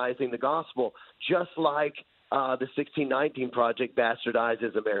bastardizing the gospel, just like the 1619 Project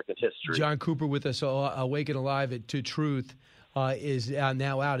bastardizes American history. John Cooper with us, Awake and Alive to Truth, is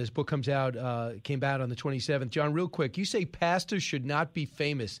now out. His book came out on the 27th. John, real quick, you say pastors should not be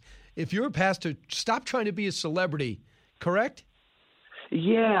famous. If you're a pastor, stop trying to be a celebrity, correct?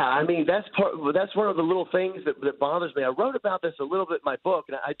 Yeah, I mean, that's one of the little things that bothers me. I wrote about this a little bit in my book,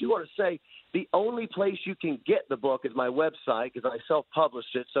 and I do want to say the only place you can get the book is my website, because I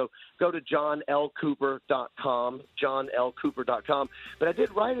self-published it. So go to johnlcooper.com, johnlcooper.com. But I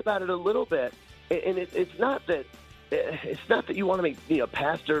did write about it a little bit, and it's not that you want to make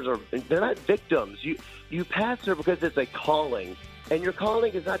pastors, or they're not victims. You pastor because it's a calling, and your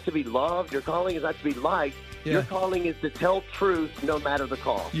calling is not to be loved. Your calling is not to be liked. Yeah. Your calling is to tell truth no matter the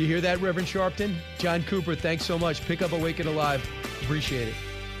cost. You hear that, Reverend Sharpton? John Cooper, thanks so much. Pick up Awake and Alive. Appreciate it.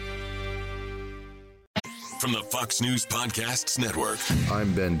 From the Fox News Podcasts Network.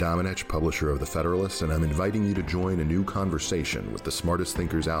 I'm Ben Domenech, publisher of The Federalist, and I'm inviting you to join a new conversation with the smartest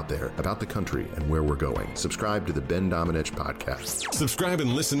thinkers out there about the country and where we're going. Subscribe to the Ben Domenech Podcast. Subscribe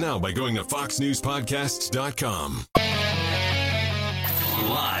and listen now by going to foxnewspodcasts.com.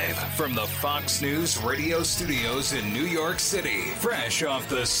 Live from the Fox News radio studios in New York City, fresh off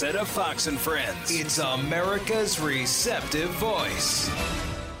the set of Fox and Friends, it's America's receptive voice,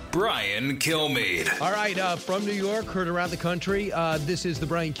 Brian Kilmeade. All right, from New York, heard around the country, this is the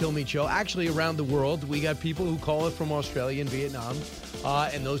Brian Kilmeade Show. Actually, around the world, we got people who call it from Australia and Vietnam,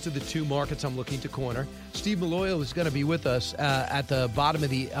 and those are the two markets I'm looking to corner. Steve Malloy is going to be with us at the bottom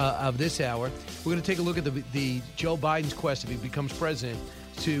of this hour. We're going to take a look at the Joe Biden's quest, if he becomes president,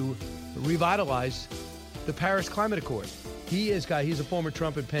 to revitalize the Paris Climate Accord. He's a former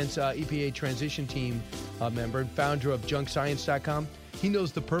Trump and Pence EPA transition team member and founder of junkscience.com. He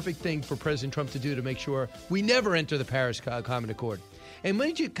knows the perfect thing for President Trump to do to make sure we never enter the Paris Climate Accord. And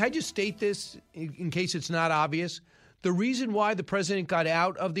can I just state this in case it's not obvious? The reason why the president got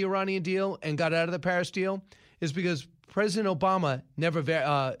out of the Iranian deal and got out of the Paris deal is because President Obama never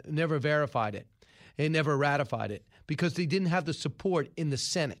verified it and never ratified it, because they didn't have the support in the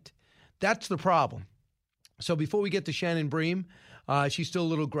Senate. That's the problem. So before we get to Shannon Bream, she's still a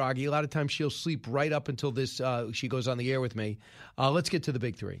little groggy. A lot of times she'll sleep right up until she goes on the air with me. Let's get to the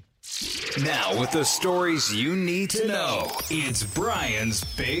big three. Now, with the stories you need to know, it's Brian's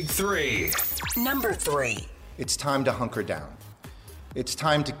Big Three. Number 3. It's time to hunker down. It's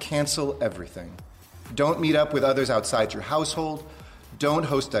time to cancel everything. Don't meet up with others outside your household. Don't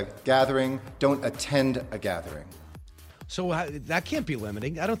host a gathering. Don't attend a gathering. So that can't be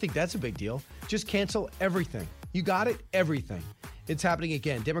limiting. I don't think that's a big deal. Just cancel everything. You got it? Everything. It's happening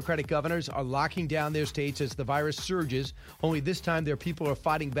again. Democratic governors are locking down their states as the virus surges, only this time their people are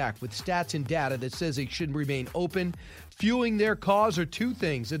fighting back with stats and data that says they should remain open. Fueling their cause are two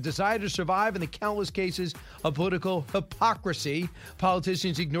things: a desire to survive and the countless cases of political hypocrisy,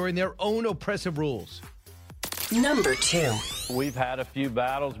 politicians ignoring their own oppressive rules. Number 2. We've had a few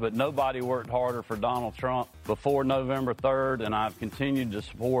battles, but nobody worked harder for Donald Trump before November 3rd, and I've continued to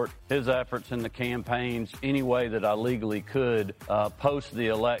support his efforts in the campaigns any way that I legally could post the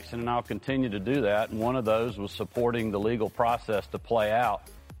election, and I'll continue to do that. And one of those was supporting the legal process to play out.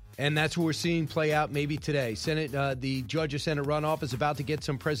 And that's what we're seeing play out maybe today. The Georgia Senate runoff is about to get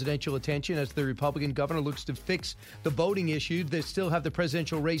some presidential attention as the Republican governor looks to fix the voting issue that still have the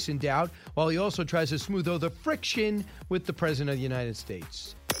presidential race in doubt, while he also tries to smooth over the friction with the president of the United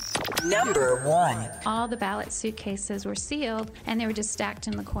States. Number 1. All the ballot suitcases were sealed, and they were just stacked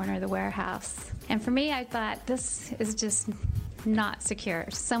in the corner of the warehouse. And for me, I thought, this is just not secure.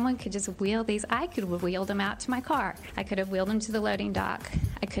 Someone could just wheel these. I could have wheeled them out to my car. I could have wheeled them to the loading dock.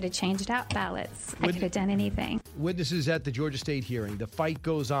 I could have changed out ballots. I could have done anything. Witnesses at the Georgia State hearing. The fight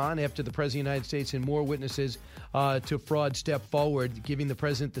goes on after the President of the United States and more witnesses to fraud step forward, giving the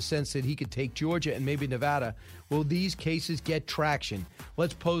President the sense that he could take Georgia and maybe Nevada. Will these cases get traction?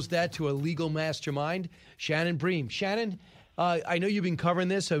 Let's pose that to a legal mastermind, Shannon Bream. Shannon, I know you've been covering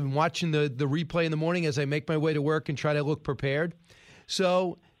this. I've been watching the replay in the morning as I make my way to work and try to look prepared.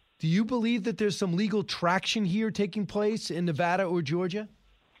 So do you believe that there's some legal traction here taking place in Nevada or Georgia?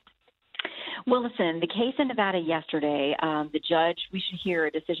 Well, listen, the case in Nevada yesterday, the judge, we should hear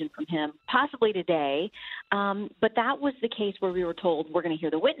a decision from him possibly today. But that was the case where we were told we're going to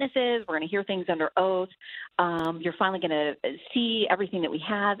hear the witnesses, we're going to hear things under oath. You're finally going to see everything that we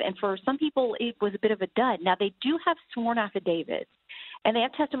have. And for some people, it was a bit of a dud. Now, they do have sworn affidavits. And they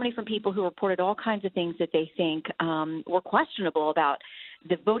have testimony from people who reported all kinds of things that they think were questionable about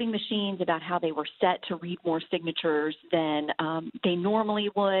the voting machines, about how they were set to read more signatures than they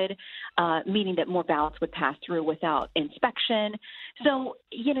normally would, meaning that more ballots would pass through without inspection. So,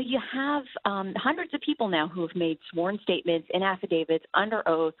 you have hundreds of people now who have made sworn statements and affidavits under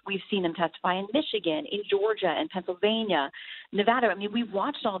oath. We've seen them testify in Michigan, in Georgia, in Pennsylvania, Nevada. I mean, we've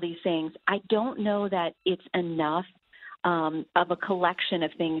watched all these things. I don't know that it's enough of a collection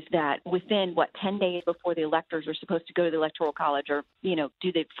of things that within, 10 days before the electors are supposed to go to the Electoral College or,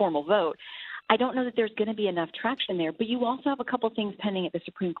 do the formal vote. I don't know that there's going to be enough traction there. But you also have a couple things pending at the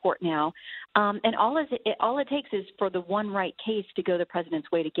Supreme Court now. And all it takes is for the one right case to go the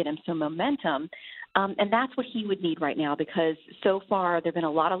president's way to get him some momentum. And that's what he would need right now, because so far there have been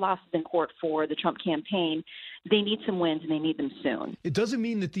a lot of losses in court for the Trump campaign. They need some wins, and they need them soon. It doesn't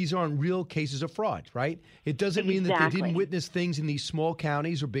mean that these aren't real cases of fraud, right? It doesn't mean that they didn't witness things in these small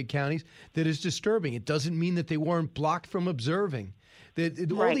counties or big counties that is disturbing. It doesn't mean that they weren't blocked from observing.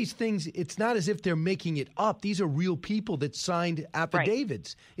 All these things, it's not as if they're making it up. These are real people that signed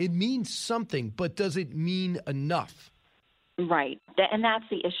affidavits. Right. It means something, but does it mean enough? Right. And that's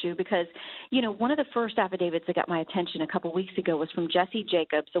the issue because, one of the first affidavits that got my attention a couple weeks ago was from Jessie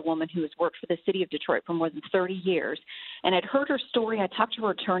Jacobs, a woman who has worked for the city of Detroit for more than 30 years. And I'd heard her story. I talked to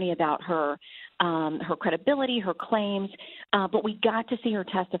her attorney about her credibility, her claims. But we got to see her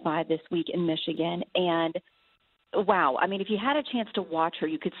testify this week in Michigan. And wow. I mean, if you had a chance to watch her,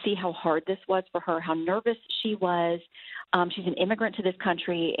 you could see how hard this was for her, how nervous she was. She's an immigrant to this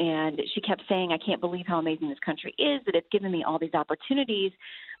country, and she kept saying, I can't believe how amazing this country is, that it's given me all these opportunities.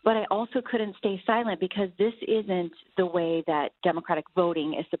 But I also couldn't stay silent because this isn't the way that democratic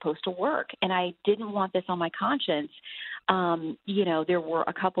voting is supposed to work. And I didn't want this on my conscience. There were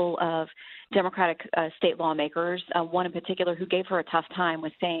a couple of Democratic state lawmakers, one in particular who gave her a tough time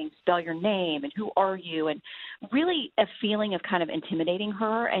with saying, spell your name and who are you, and really a feeling of kind of intimidating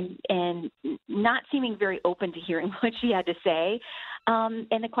her and not seeming very open to hearing what she had to say.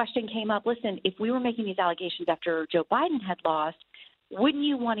 And the question came up, listen, if we were making these allegations after Joe Biden had lost, wouldn't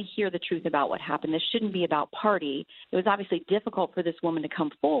you want to hear the truth about what happened? This shouldn't be about party. It was obviously difficult for this woman to come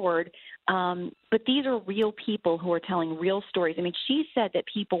forward, but these are real people who are telling real stories. I mean, she said that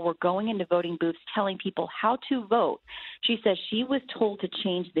people were going into voting booths telling people how to vote. She says she was told to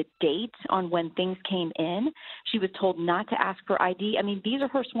change the date on when things came in. She was told not to ask for ID. I mean, these are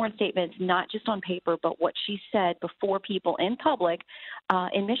her sworn statements, not just on paper, but what she said before people in public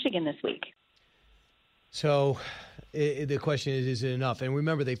in Michigan this week. So The question is it enough? And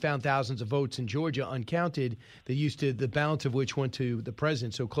remember, they found thousands of votes in Georgia uncounted that used to, the balance of which went to the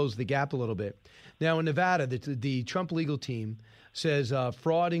president, so closed the gap a little bit. Now, in Nevada, the Trump legal team says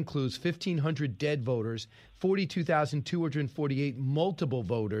fraud includes 1,500 dead voters, 42,248 multiple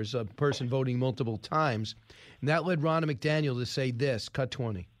voters, a person voting multiple times. And that led Ronna McDaniel to say this, cut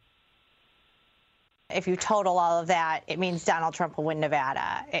 20. If you total all of that, it means Donald Trump will win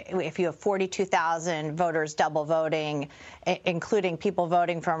Nevada. If you have 42,000 voters double voting, including people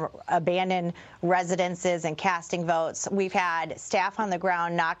voting from abandoned residences and casting votes, we've had staff on the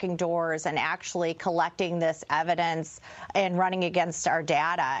ground knocking doors and actually collecting this evidence and running against our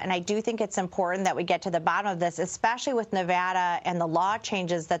data. And I do think it's important that we get to the bottom of this, especially with Nevada and the law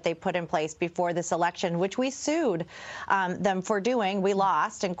changes that they put in place before this election, which we sued them for doing. We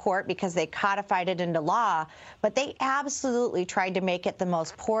lost in court because they codified it into law, but they absolutely tried to make it the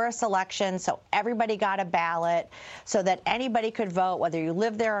most porous election so everybody got a ballot so that anybody could vote, whether you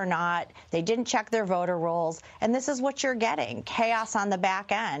live there or not. They didn't check their voter rolls, and this is what you're getting, chaos on the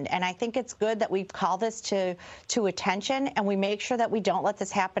back end. And I think it's good that we call this to attention and we make sure that we don't let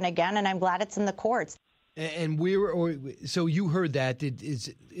this happen again, and I'm glad it's in the courts. And so you heard that.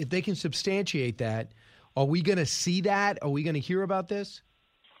 If they can substantiate that, are we going to see that? Are we going to hear about this?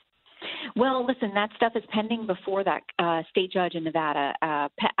 Well, listen, that stuff is pending before that state judge in Nevada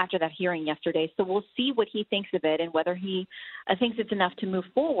after that hearing yesterday. So we'll see what he thinks of it and whether he thinks it's enough to move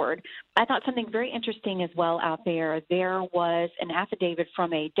forward. I thought something very interesting as well out there. There was an affidavit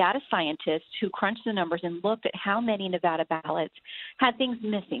from a data scientist who crunched the numbers and looked at how many Nevada ballots had things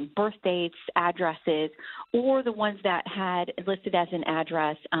missing, birth dates, addresses, or the ones that had listed as an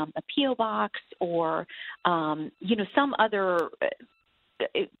address a P.O. box or, some other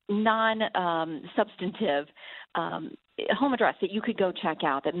non-substantive home address that you could go check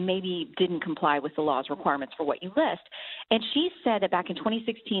out that maybe didn't comply with the law's requirements for what you list. And she said that back in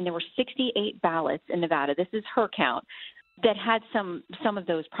 2016, there were 68 ballots in Nevada. This is her count that had some of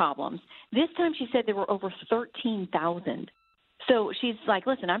those problems. This time she said there were over 13,000. So she's like,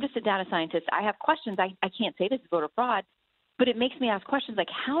 listen, I'm just a data scientist. I have questions. I can't say this is voter fraud, but it makes me ask questions like,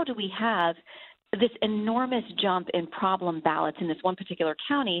 how do we have this enormous jump in problem ballots in this one particular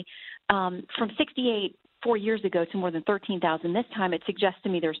county from 68 4 years ago to more than 13,000 this time? It suggests to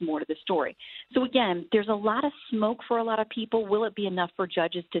me there's more to the story. So again, there's a lot of smoke for a lot of people. Will it be enough for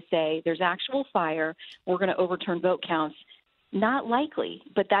judges to say there's actual fire, we're going to overturn vote counts? Not likely,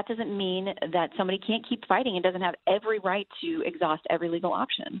 but that doesn't mean that somebody can't keep fighting and doesn't have every right to exhaust every legal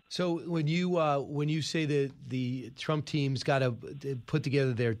option. So when you say that the Trump team's got to put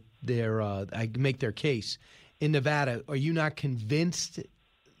together their make their case in Nevada, are you not convinced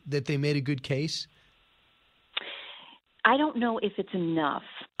that they made a good case? I don't know if it's enough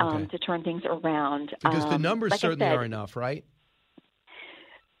to turn things around. Because the numbers like certainly I said, are enough, right?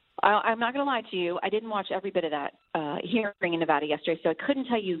 I'm not going to lie to you. I didn't watch every bit of that hearing in Nevada yesterday, so I couldn't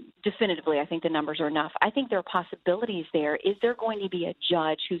tell you definitively I think the numbers are enough. I think there are possibilities there. Is there going to be a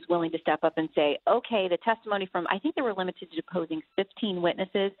judge who's willing to step up and say, okay, the testimony from, I think they were limited to deposing 15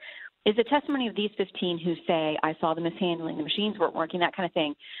 witnesses. Is the testimony of these 15 who say, I saw the mishandling, the machines weren't working, that kind of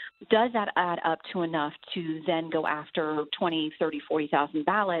thing, does that add up to enough to then go after 20, 30, 40,000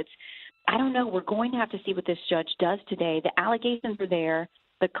 ballots? I don't know. We're going to have to see what this judge does today. The allegations are there.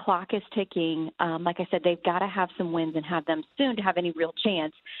 The clock is ticking. Like I said, they've got to have some wins and have them soon to have any real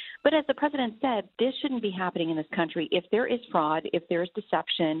chance. But as the president said, this shouldn't be happening in this country. If there is fraud, if there is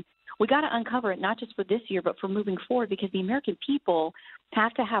deception, we got to uncover it, not just for this year, but for moving forward, because the American people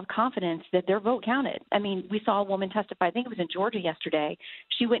have to have confidence that their vote counted. I mean, we saw a woman testify, I think it was in Georgia yesterday.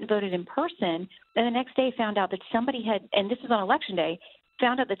 She went and voted in person, and the next day found out that somebody had, and this was on Election Day,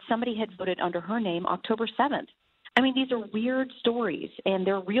 found out that somebody had voted under her name October 7th. I mean, these are weird stories, and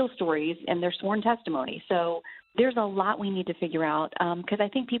they're real stories, and they're sworn testimony. So there's a lot we need to figure out, because I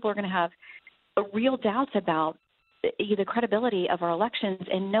think people are going to have real doubts about the credibility of our elections,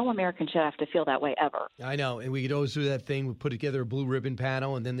 and no American should have to feel that way ever. I know, and we could always do that thing. We put together a blue ribbon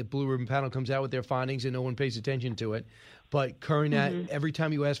panel, and then the blue ribbon panel comes out with their findings, and no one pays attention to it. But every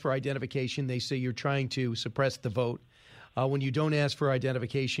time you ask for identification, they say you're trying to suppress the vote. When you don't ask for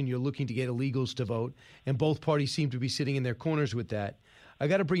identification, you're looking to get illegals to vote, and both parties seem to be sitting in their corners with that. I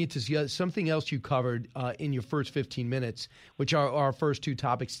got to bring it to something else you covered in your first 15 minutes, which are our first two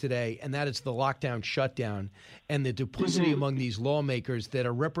topics today, and that is the lockdown shutdown and the duplicity among these lawmakers that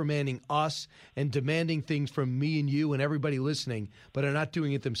are reprimanding us and demanding things from me and you and everybody listening, but are not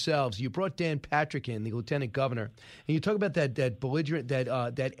doing it themselves. You brought Dan Patrick in, the lieutenant governor, and you talk about that belligerent,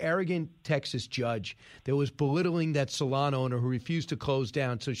 that arrogant Texas judge that was belittling that salon owner who refused to close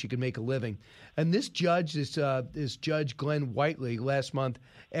down so she could make a living. And this judge, this Judge Glenn Whiteley, last month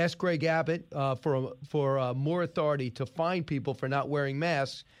asked Greg Abbott for more authority to fine people for not wearing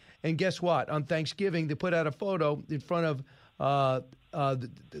masks. And guess what? On Thanksgiving, they put out a photo in front of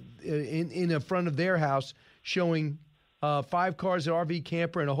in front of their house showing 5 cars, an RV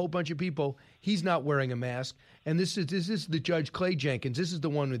camper, and a whole bunch of people. He's not wearing a mask. And this is the Judge Clay Jenkins. This is the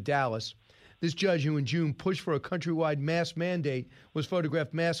one with Dallas. This judge who in June pushed for a countrywide mask mandate was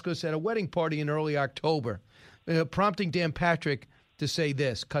photographed maskless at a wedding party in early October, prompting Dan Patrick to say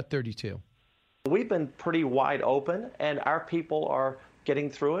this, cut 32. We've been pretty wide open, and our people are getting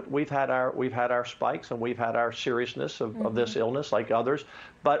through it. We've had our spikes, and we've had our seriousness of this illness like others,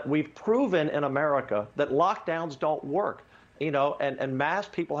 but we've proven in America that lockdowns don't work. And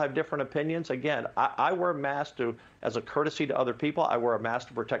masks, people have different opinions. Again, I wear a mask as a courtesy to other people. I wear a mask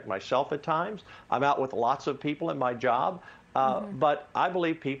to protect myself at times. I'm out with lots of people in my job. But I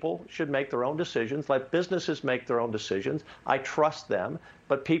believe people should make their own decisions. Let businesses make their own decisions. I trust them.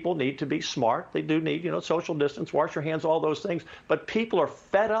 But people need to be smart. They do need, social distance, wash your hands, all those things. But people are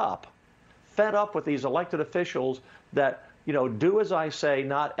fed up with these elected officials that, do as I say,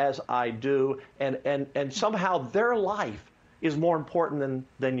 not as I do. And somehow their life is more important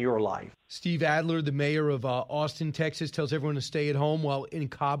than your life. Steve Adler, the mayor of Austin, Texas, tells everyone to stay at home while in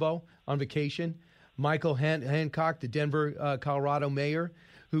Cabo on vacation. Michael Hancock, the Denver, Colorado mayor,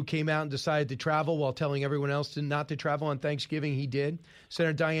 who came out and decided to travel while telling everyone else not to travel on Thanksgiving, he did.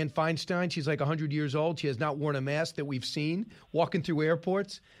 Senator Dianne Feinstein, she's like 100 years old. She has not worn a mask that we've seen walking through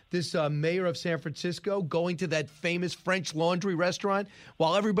airports. This mayor of San Francisco going to that famous French Laundry restaurant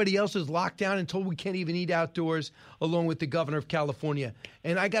while everybody else is locked down and told we can't even eat outdoors, along with the governor of California.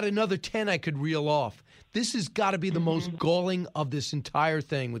 And I got another 10 I could reel off. This has got to be the most galling of this entire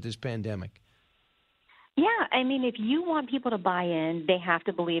thing with this pandemic. Yeah, I mean, if you want people to buy in, they have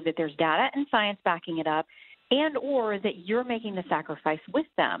to believe that there's data and science backing it up, and or that you're making the sacrifice with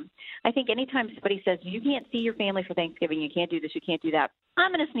them. I think anytime somebody says, you can't see your family for Thanksgiving, you can't do this, you can't do that,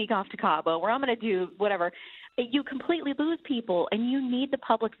 I'm going to sneak off to Cabo, or I'm going to do whatever, you completely lose people, and you need the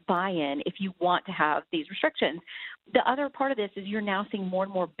public's buy-in if you want to have these restrictions. The other part of this is you're now seeing more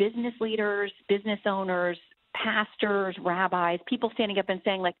and more business leaders, business owners, pastors, rabbis, people standing up and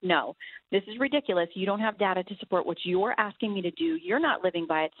saying, like, no, this is ridiculous. You don't have data to support what you're asking me to do. You're not living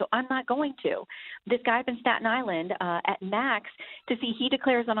by it, so I'm not going to. This guy up in Staten Island at Max, to see he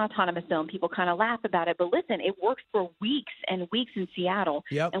declares an autonomous zone, people kind of laugh about it. But listen, it worked for weeks and weeks in Seattle.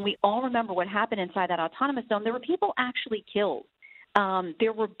 Yep. And we all remember what happened inside that autonomous zone. There were people actually killed.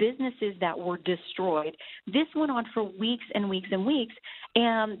 There were businesses that were destroyed. This went on for weeks and weeks and weeks.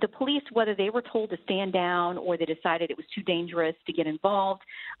 And the police, whether they were told to stand down or they decided it was too dangerous to get involved,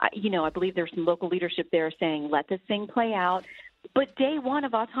 I believe there's some local leadership there saying, let this thing play out. But day one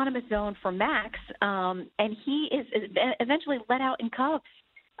of autonomous zone for Max, and he is eventually let out in cuffs.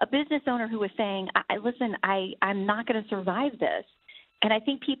 A business owner who was saying, listen, I'm not going to survive this. And I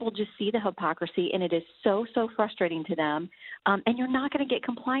think people just see the hypocrisy, and it is so, so frustrating to them. And you're not going to get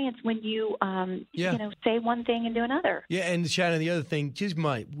compliance when you, say one thing and do another. Yeah, and Shannon, the other thing,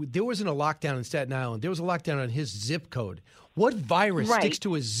 there wasn't a lockdown in Staten Island. There was a lockdown on his zip code. What virus sticks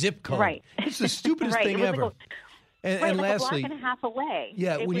to a zip code? Right. It's the stupidest thing ever. And lastly, a block and a half away.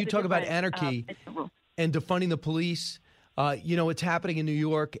 Yeah, when you talk about anarchy and defunding the police, it's happening in New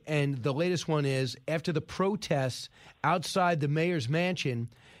York, and the latest one is after the protests outside the mayor's mansion,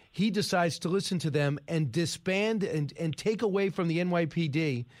 he decides to listen to them and disband and take away from the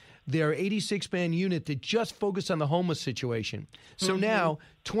NYPD their 86-man unit that just focused on the homeless situation. So now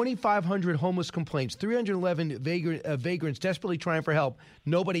 2,500 homeless complaints, 311 vagrants desperately trying for help.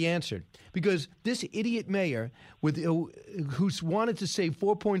 Nobody answered because this idiot mayor who's wanted to save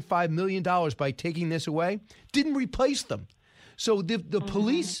 $4.5 million by taking this away didn't replace them. So the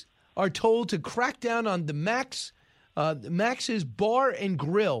police are told to crack down on the Max's bar and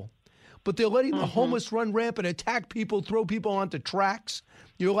grill, but they're letting the homeless run rampant, attack people, throw people onto tracks.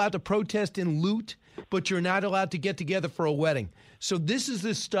 You're allowed to protest and loot, but you're not allowed to get together for a wedding. So this is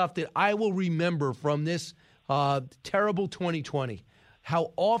the stuff that I will remember from this terrible 2020.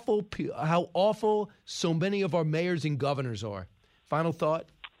 How awful so many of our mayors and governors are. Final thought?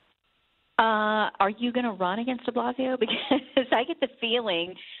 Are you going to run against de Blasio? Because I get the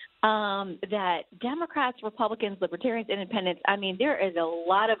feeling that Democrats, Republicans, Libertarians, Independents, I mean, there is a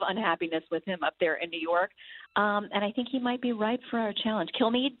lot of unhappiness with him up there in New York. And I think he might be ripe for a challenge.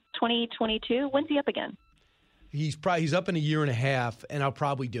 Kilmeade, 2022, when's he up again? He's up in a year and a half, and I'll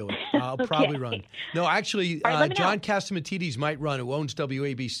probably do it. I'll probably run. No, actually, John Catsimatidis might run, who owns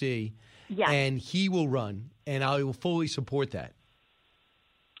WABC, and he will run, and I will fully support that.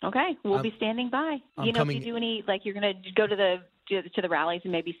 Okay, we'll be standing by. If you do any, like you're going to go to the rallies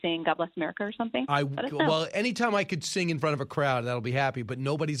and maybe sing "God Bless America" or something. Well, anytime I could sing in front of a crowd, that'll be happy. But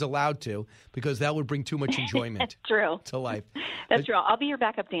nobody's allowed to because that would bring too much enjoyment. That's true. To life. That's true. I'll be your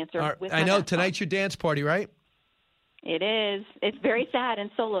backup dancer. I know tonight's your dance party, right? It is. It's very sad and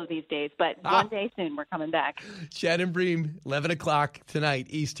solo these days, but one day soon we're coming back. Shannon Bream, 11 o'clock tonight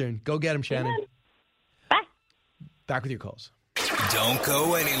Eastern. Go get him, Shannon. Amen. Bye. Back with your calls. Don't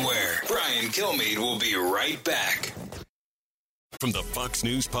go anywhere. Brian Kilmeade will be right back. From the Fox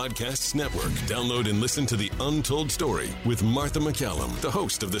News Podcasts Network, download and listen to The Untold Story with Martha McCallum. The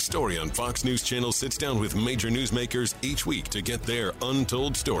host of The Story on Fox News Channel sits down with major newsmakers each week to get their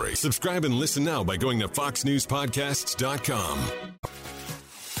untold story. Subscribe and listen now by going to foxnewspodcasts.com.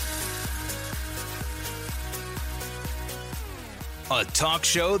 A talk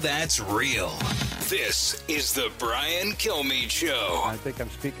show that's real. This is the Brian Kilmeade Show. I think I'm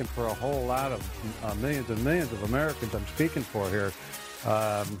speaking for a whole lot of millions and millions of Americans I'm speaking for here.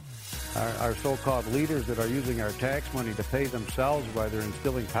 Our so-called leaders that are using our tax money to pay themselves while they're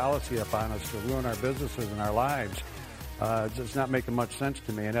instilling policy upon us to ruin our businesses and our lives. It's not making much sense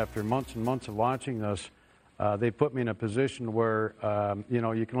to me. And after months and months of watching this, they put me in a position where,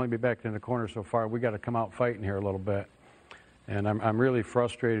 you can only be backed in the corner so far. We got to come out fighting here a little bit. And I'm really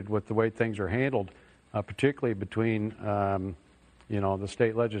frustrated with the way things are handled, particularly between, the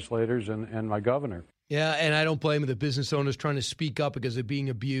state legislators and my governor. Yeah, and I don't blame the business owners trying to speak up because they're being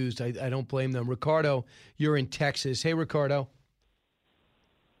abused. I don't blame them. Ricardo, you're in Texas. Hey, Ricardo.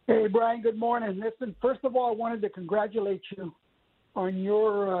 Hey, Brian, good morning. Listen, first of all, I wanted to congratulate you on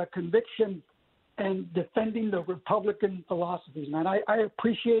your conviction and defending the Republican philosophies, man. I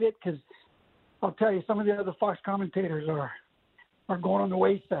appreciate it because I'll tell you, some of the other Fox commentators are going on the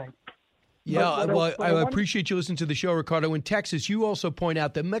wayside. Yeah, I appreciate you listening to the show, Ricardo. In Texas, you also point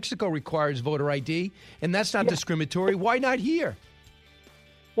out that Mexico requires voter ID, and that's not discriminatory. Why not here?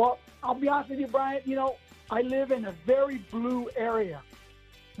 Well, I'll be honest with you, Brian. I live in a very blue area.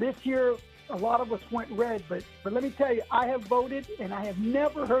 This year, a lot of us went red, but let me tell you, I have voted, and I have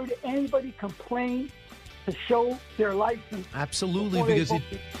never heard anybody complain to show their license. Absolutely, because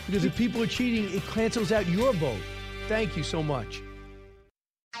if people are cheating, it cancels out your vote. Thank you so much.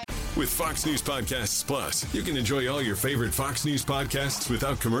 With Fox News Podcasts Plus, you can enjoy all your favorite Fox News podcasts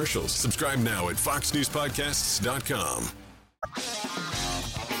without commercials. Subscribe now at foxnewspodcasts.com.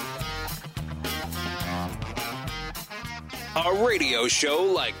 A radio show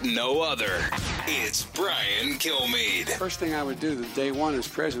like no other. It's Brian Kilmeade. First thing I would do the day one as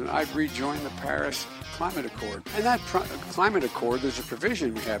president, I'd rejoin the Paris Climate Accord. And that Climate Accord, there's a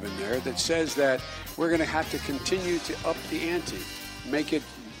provision we have in there that says that we're going to have to continue to up the ante, make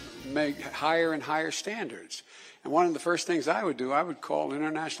higher and higher standards. And one of the first things I would do, I would call an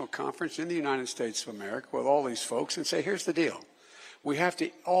international conference in the United States of America with all these folks and say, here's the deal. We have to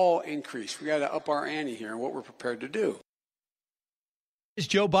all increase. We got to up our ante here and what we're prepared to do. It's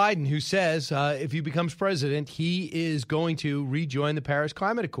Joe Biden who says if he becomes president, he is going to rejoin the Paris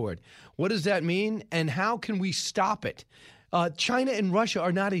Climate Accord. What does that mean, and how can we stop it? China and Russia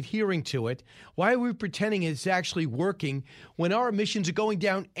are not adhering to it. Why are we pretending it's actually working when our emissions are going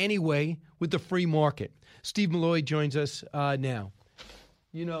down anyway with the free market? Steve Malloy joins us now.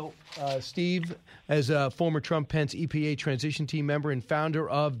 Steve, as a former Trump-Pence EPA transition team member and founder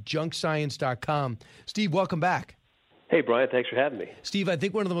of JunkScience.com. Steve, welcome back. Hey, Brian, thanks for having me. Steve, I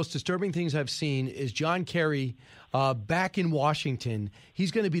think one of the most disturbing things I've seen is John Kerry back in Washington.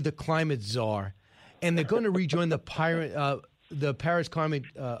 He's going to be the climate czar, and they're going to rejoin the Paris Climate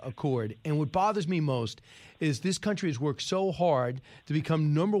Accord. And what bothers me most is this country has worked so hard to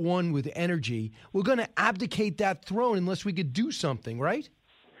become number one with energy. We're going to abdicate that throne unless we could do something, right?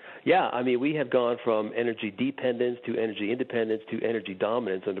 Yeah, I mean, we have gone from energy dependence to energy independence to energy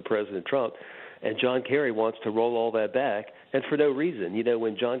dominance under President Trump. And John Kerry wants to roll all that back, and for no reason.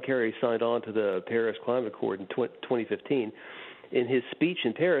 When John Kerry signed on to the Paris Climate Accord in 2015, in his speech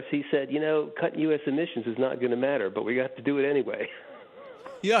in Paris, he said, cutting U.S. emissions is not going to matter, but we got to do it anyway.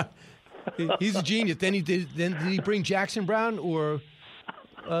 Yeah, he's a genius. Then did he bring Jackson Brown, or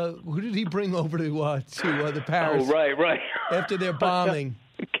who did he bring over to the Paris? Oh, right. After their bombing.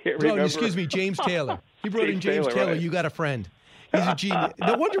 can't remember. Excuse me, James Taylor. He brought in James Taylor. Right. You got a friend. He's a genius.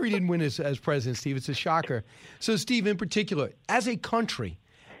 No wonder he didn't win as president, Steve. It's a shocker. So, Steve, in particular, as a country,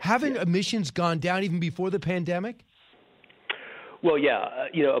 haven't emissions gone down even before the pandemic? Well, yeah.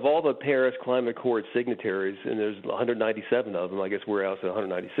 Of all the Paris Climate Accord signatories, and there's 197 of them, I guess we're out at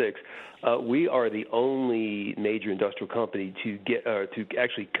 196, we are the only major industrial company to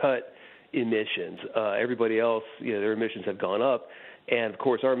actually cut emissions. Everybody else, their emissions have gone up. And, of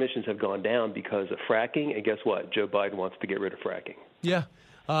course, our emissions have gone down because of fracking. And guess what? Joe Biden wants to get rid of fracking. Yeah.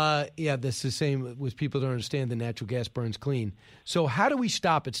 That's the same with people don't understand that natural gas burns clean. So how do we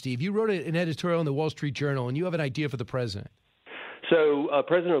stop it, Steve? You wrote an editorial in the Wall Street Journal, and you have an idea for the president. So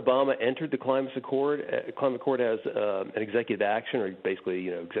President Obama entered the Climate Accord. Climate Accord has an executive action, or basically,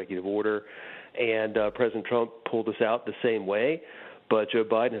 executive order. And President Trump pulled us out the same way. But Joe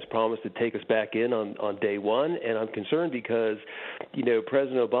Biden has promised to take us back in on day one, and I'm concerned because,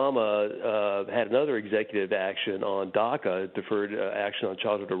 President Obama had another executive action on DACA, deferred action on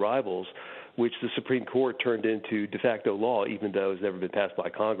childhood arrivals, which the Supreme Court turned into de facto law, even though it's never been passed by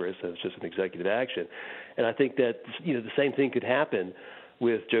Congress, and it's just an executive action. And I think that, the same thing could happen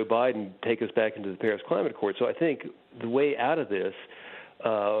with Joe Biden, take us back into the Paris Climate Accord. So I think the way out of this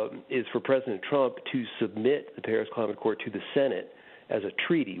is for President Trump to submit the Paris Climate Accord to the Senate as a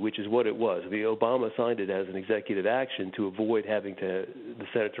treaty, which is what it was. Obama signed it as an executive action to avoid having the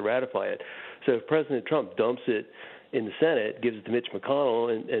Senate to ratify it. So if President Trump dumps it in the Senate, gives it to Mitch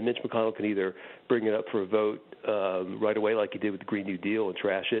McConnell, and Mitch McConnell can either bring it up for a vote right away like he did with the Green New Deal and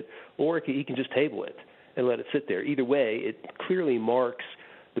trash it, or he can just table it and let it sit there. Either way, it clearly marks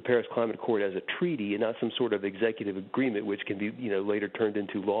the Paris Climate Accord as a treaty and not some sort of executive agreement which can be later turned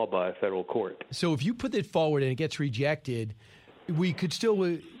into law by a federal court. So if you put it forward and it gets rejected, we could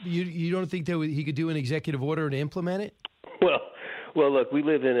still. You don't think that he could do an executive order to implement it? Well, look, we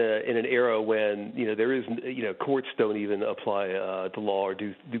live in an era when there is courts don't even apply the law or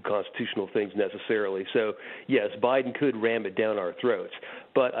do constitutional things necessarily. So yes, Biden could ram it down our throats.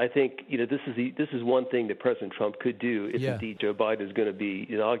 But I think this is one thing that President Trump could do if indeed Joe Biden is going to be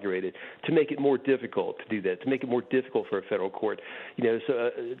inaugurated, to make it more difficult to do that, to make it more difficult for a federal court.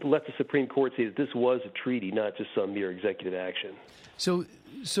 So let the Supreme Court see that this was a treaty, not just some mere executive action.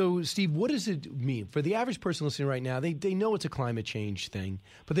 So Steve, what does it mean for the average person listening right now? They know it's a climate change thing,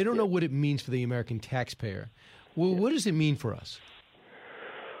 but they don't know what it means for the American taxpayer. Well, what does it mean for us?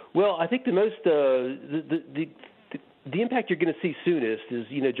 Well, I think the most the impact you're going to see soonest is,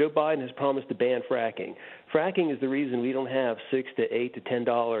 Joe Biden has promised to ban fracking. Fracking is the reason we don't have $6 to $8 to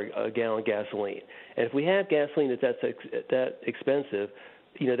 $10 a gallon gasoline. And if we have gasoline that's that expensive,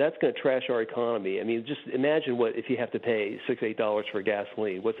 that's going to trash our economy. I mean, just imagine what if you have to pay $6, $8 for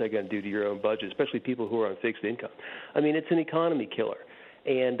gasoline. What's that going to do to your own budget, especially people who are on fixed income? I mean, it's an economy killer.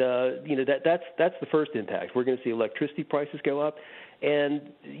 And, that's the first impact. We're going to see electricity prices go up. And,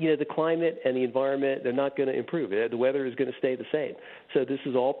 the climate and the environment, they're not going to improve. The weather is going to stay the same. So this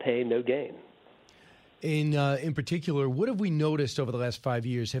is all pain, no gain. In particular, what have we noticed over the last 5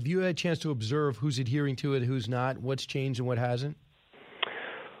 years? Have you had a chance to observe who's adhering to it, who's not, what's changed and what hasn't?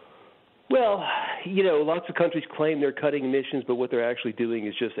 Well, lots of countries claim they're cutting emissions, but what they're actually doing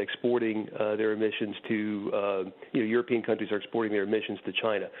is just exporting their emissions to, European countries are exporting their emissions to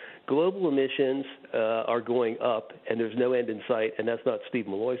China. Global emissions are going up, and there's no end in sight, and that's not Steve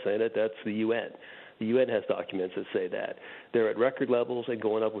Malloy saying it, that's the UN. The UN has documents that say that. They're at record levels and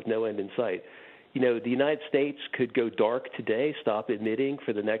going up with no end in sight. The United States could go dark today, stop emitting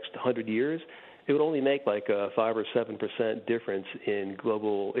for the next 100 years. It would only make like a 5 or 7% difference in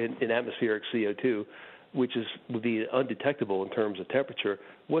in atmospheric CO2, which would be undetectable in terms of temperature.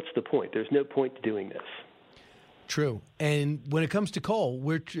 What's the point? There's no point to doing this. True. And when it comes to coal,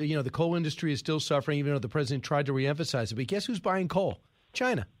 the coal industry is still suffering, even though the president tried to reemphasize it. But guess who's buying coal?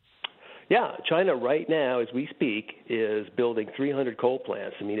 China. Yeah, China right now, as we speak, is building 300 coal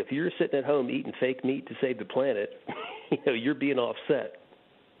plants. I mean, if you're sitting at home eating fake meat to save the planet, you're being offset.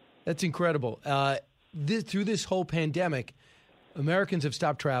 That's incredible. Through this whole pandemic, Americans have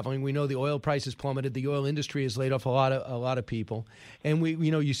stopped traveling. We know the oil prices plummeted. The oil industry has laid off a lot of people, and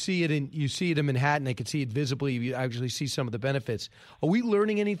you see it in Manhattan. I can see it visibly. You actually see some of the benefits. Are we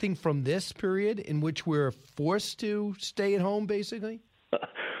learning anything from this period in which we're forced to stay at home, basically?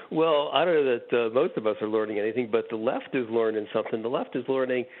 Well, I don't know that most of us are learning anything, but the left is learning something. The left is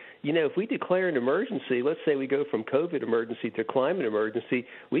learning, if we declare an emergency, let's say we go from COVID emergency to climate emergency,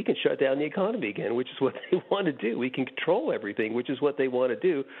 we can shut down the economy again, which is what they want to do. We can control everything, which is what they want to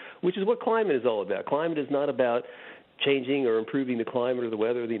do, which is what climate is all about. Climate is not about changing or improving the climate or the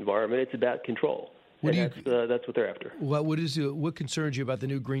weather or the environment. It's about control. That's what they're after. What concerns you about the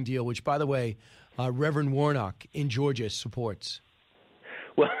new Green Deal, which, by the way, Reverend Warnock in Georgia supports?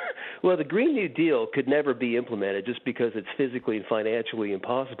 Well, the Green New Deal could never be implemented just because it's physically and financially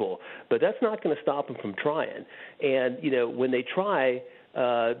impossible. But that's not going to stop them from trying. And when they try,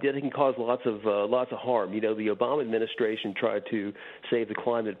 they can cause lots of harm. The Obama administration tried to save the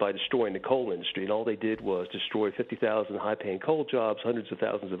climate by destroying the coal industry, and all they did was destroy 50,000 high-paying coal jobs, hundreds of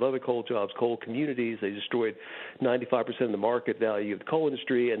thousands of other coal jobs, coal communities. They destroyed 95% of the market value of the coal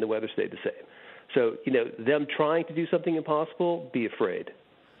industry, and the weather stayed the same. So, them trying to do something impossible, be afraid.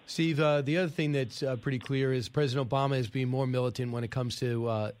 Steve, the other thing that's pretty clear is President Obama is being more militant when it comes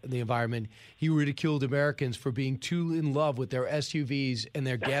to the environment. He ridiculed Americans for being too in love with their SUVs and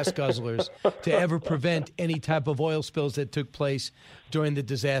their gas guzzlers to ever prevent any type of oil spills that took place during the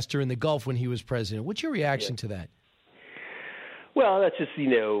disaster in the Gulf when he was president. What's your reaction to that? Well, that's just,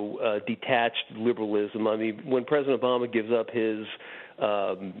 detached liberalism. I mean, when President Obama gives up his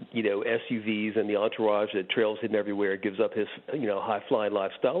SUVs and the entourage that trails him everywhere, gives up his, high-flying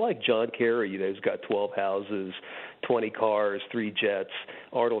lifestyle, like John Kerry, who's got 12 houses, 20 cars, 3 jets,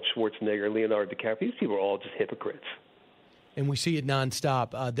 Arnold Schwarzenegger, Leonardo DiCaprio. These people are all just hypocrites. And we see it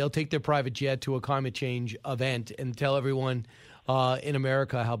nonstop. They'll take their private jet to a climate change event and tell everyone in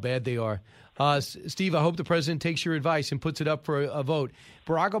America how bad they are. Steve, I hope the president takes your advice and puts it up for a vote.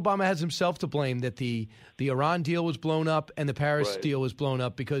 Barack Obama has himself to blame that the Iran deal was blown up and the Paris deal was blown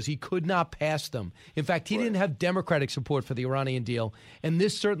up because he could not pass them. In fact, he didn't have Democratic support for the Iranian deal, and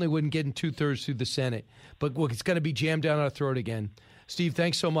this certainly wouldn't get in 2/3 through the Senate. But look, it's going to be jammed down our throat again. Steve,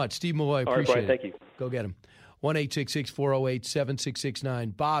 thanks so much. Steve Malloy, appreciate it. Thank you. Go get him.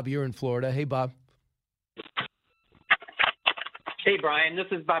 1-866-408-7669. Bob, you're in Florida. Hey, Bob. Hey, Brian. This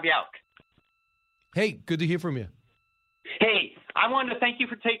is Bob Yauk. Hey, good to hear from you. Hey, I wanted to thank you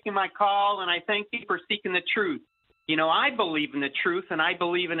for taking my call, and I thank you for seeking the truth. I believe in the truth, and I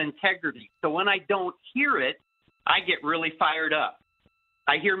believe in integrity. So when I don't hear it, I get really fired up.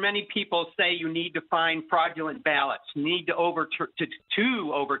 I hear many people say you need to find fraudulent ballots, need to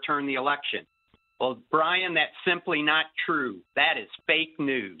overturn the election. Well, Brian, that's simply not true. That is fake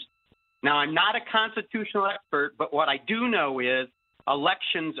news. Now, I'm not a constitutional expert, but what I do know is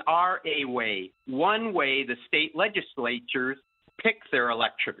elections are one way the state legislatures pick their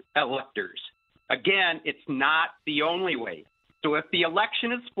electors. Again, it's not the only way. So if the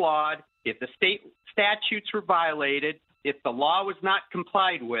election is flawed, if the state statutes were violated, if the law was not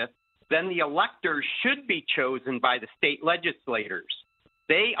complied with, then the electors should be chosen by the state legislators.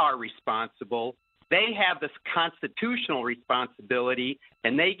 They are responsible. They have this constitutional responsibility,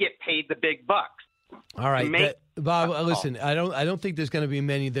 and they get paid the big bucks. All right, Bob. Listen, I don't think there's going to be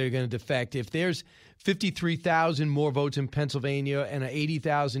many that are going to defect. If there's 53,000 more votes in Pennsylvania and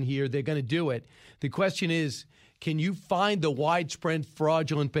 80,000 here, they're going to do it. The question is, can you find the widespread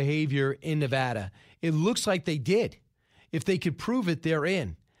fraudulent behavior in Nevada? It looks like they did. If they could prove it, they're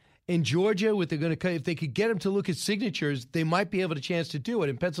in. In Georgia, if they could get them to look at signatures, they might be able to chance to do it.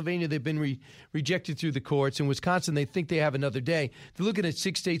 In Pennsylvania, they've been rejected through the courts. In Wisconsin, they think they have another day. They're looking at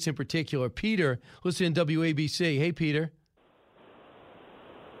 6 states in particular. Peter, listen to WABC. Hey, Peter.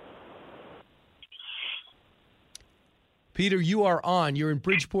 Peter, you are on. You're in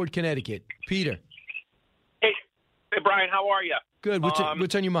Bridgeport, Connecticut. Peter. Hey, Brian, how are you? Good. What's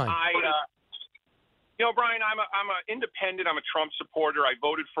on your mind? Brian, I'm an independent. I'm a Trump supporter. I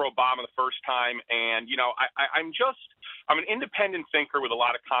voted for Obama the first time, and I'm an independent thinker with a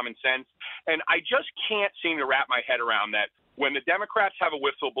lot of common sense, and I just can't seem to wrap my head around that. When the Democrats have a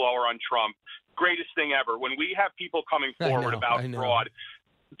whistleblower on Trump, greatest thing ever. When we have people coming forward about fraud,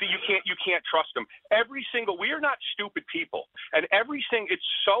 you can't trust them. We are not stupid people, and it's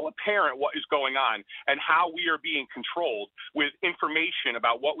so apparent what is going on and how we are being controlled with information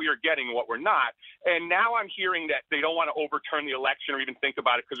about what we are getting and what we're not. And now I'm hearing that they don't want to overturn the election or even think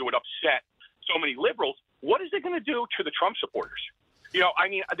about it because it would upset so many liberals. What is it going to do to the Trump supporters?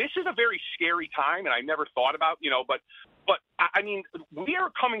 This is a very scary time, and I never thought about, but we are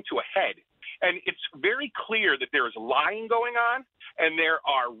coming to a head. And it's very clear that there is lying going on, and there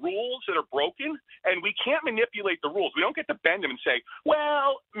are rules that are broken, and we can't manipulate the rules. We don't get to bend them and say,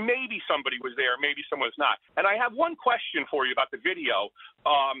 well, maybe somebody was there, maybe someone was not. And I have one question for you about the video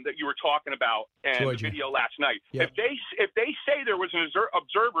that you were talking about and Georgia. The video last night. Yep. If they say there was an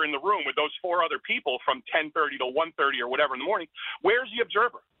observer in the room with those 4 other people from 10:30 to 1:30 or whatever in the morning, where's the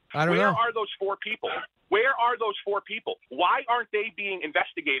observer? I don't know. Where are those 4 people? Where are those 4 people? Why aren't they being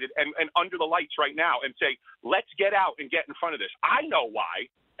investigated and under the lights right now and say, let's get out and get in front of this? I know why,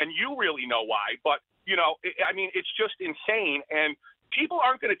 and you really know why, but, it's just insane. And people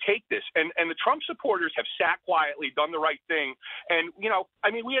aren't going to take this. And the Trump supporters have sat quietly, done the right thing. And,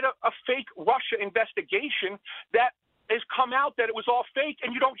 we had a fake Russia investigation that has come out that it was all fake,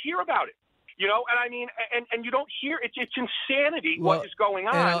 and you don't hear about it. And you don't hear it's insanity what is going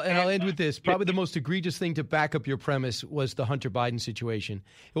on. And I'll end with this. Probably the most egregious thing to back up your premise was the Hunter Biden situation.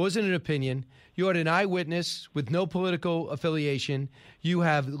 It wasn't an opinion. You had an eyewitness with no political affiliation. You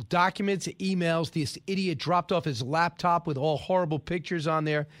have documents, emails. This idiot dropped off his laptop with all horrible pictures on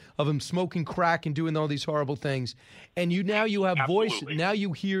there of him smoking crack and doing all these horrible things. And you have voice. Now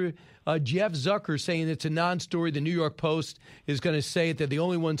you hear Jeff Zucker saying it's a non-story. The New York Post is going to say it. They're the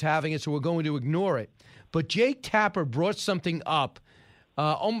only ones having it, so we're going to ignore it. But Jake Tapper brought something up,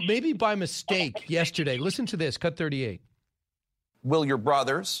 maybe by mistake, yesterday. Listen to this, cut 38. Will your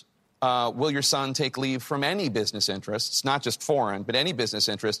brothers, will your son take leave from any business interests, not just foreign, but any business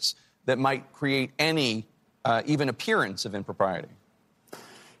interests that might create any even appearance of impropriety?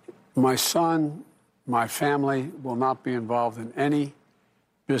 My son, my family will not be involved in any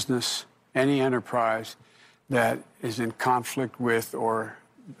business, any enterprise that is in conflict with or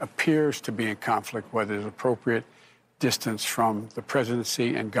appears to be in conflict with an appropriate distance from the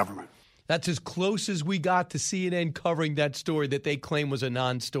presidency and government. That's as close as we got to CNN covering that story that they claim was a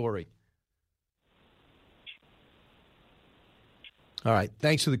non-story. All right.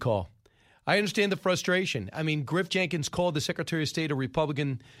 Thanks for the call. I understand the frustration. I mean, Griff Jenkins called the Secretary of State, a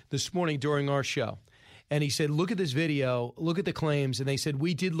Republican, this morning during our show. And he said, look at this video, look at the claims. And they said,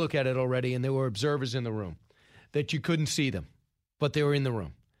 we did look at it already, and there were observers in the room, that you couldn't see them, but they were in the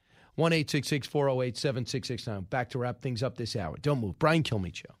room. 1-866-408-7669. Back to wrap things up this hour. Don't move. Brian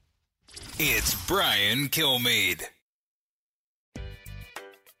Kilmeade Show. It's Brian Kilmeade.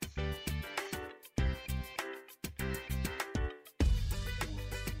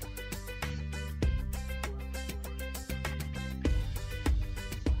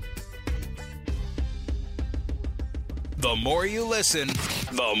 The more you listen,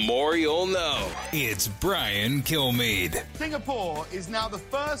 the more you'll know. It's Brian Kilmeade. Singapore is now the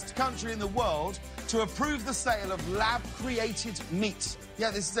first country in the world to approve the sale of lab-created meat.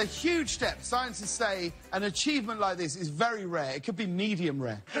 Yeah, this is a huge step. Scientists say an achievement like this is very rare. It could be medium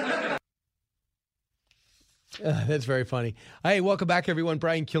rare. That's very funny. Hey, welcome back, everyone.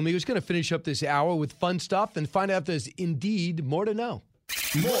 Brian Kilmeade was going to finish up this hour with fun stuff and find out if there's indeed more to know.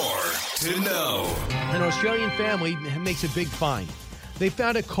 More to know. An Australian family makes a big find. They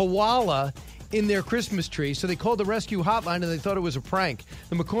found a koala in their Christmas tree, so they called the rescue hotline and they thought it was a prank.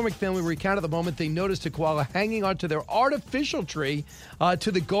 The McCormick family recounted the moment they noticed a koala hanging onto their artificial tree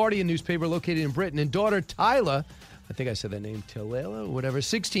to the Guardian newspaper located in Britain. And daughter Tyler, I think I said that name, Talela or whatever,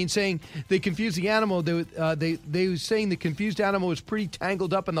 16, saying they confused the animal. They were saying the confused animal was pretty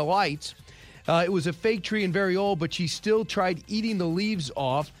tangled up in the lights. It was a fake tree and very old, but she still tried eating the leaves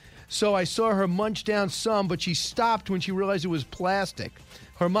off. So I saw her munch down some, but she stopped when she realized it was plastic.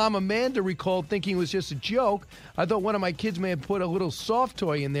 Her mom, Amanda, recalled thinking it was just a joke. I thought one of my kids may have put a little soft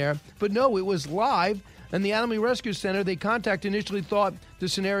toy in there, but no, it was live. And the Animal Rescue Center they contacted initially thought the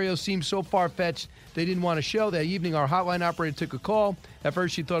scenario seemed so far-fetched they didn't want to show. That evening, our hotline operator took a call. At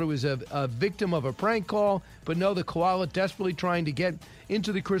first, she thought it was a victim of a prank call, but no, the koala, desperately trying to get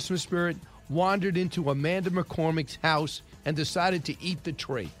into the Christmas spirit, wandered into Amanda McCormick's house and decided to eat the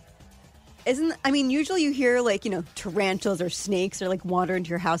tree. Usually you hear, tarantulas or snakes or, wander into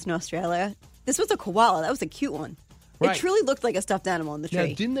your house in Australia. This was a koala. That was a cute one. Right. It truly looked like a stuffed animal in the tree.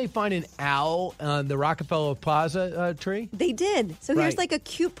 Now, didn't they find an owl on the Rockefeller Plaza tree? They did. So here's, a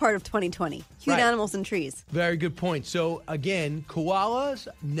cute part of 2020. Cute animals and trees. Very good point. So, again, koalas,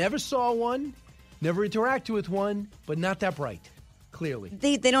 never saw one, never interacted with one, but not that bright, clearly.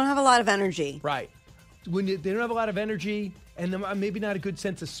 They don't have a lot of energy. Right. They don't have a lot of energy and maybe not a good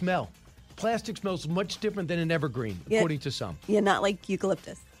sense of smell. Plastic smells much different than an evergreen, according to some. Yeah, not like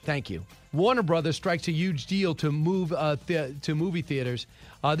eucalyptus. Thank you. Warner Brothers strikes a huge deal to move to movie theaters.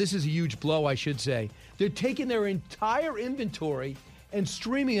 This is a huge blow, I should say. They're taking their entire inventory and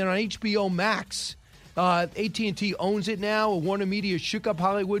streaming it on HBO Max. AT&T owns it now. Warner Media shook up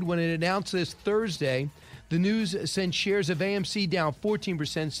Hollywood when it announced this Thursday. The news sent shares of AMC down 14%,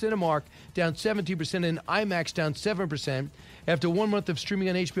 Cinemark down 17%, and IMAX down 7%. After 1 month of streaming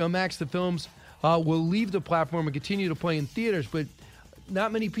on HBO Max, the films will leave the platform and continue to play in theaters. But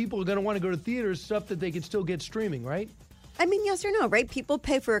not many people are going to want to go to theaters, stuff that they can still get streaming, right? Yes or no, right? People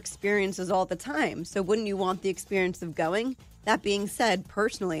pay for experiences all the time. So wouldn't you want the experience of going? That being said,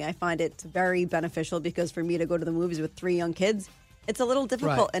 personally, I find it very beneficial because for me to go to the movies with 3 young kids, it's a little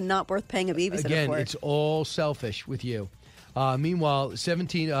difficult and not worth paying a babysitter Again, for. It's all selfish with you. Meanwhile,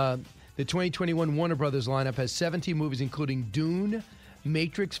 the 2021 Warner Brothers lineup has 17 movies, including Dune,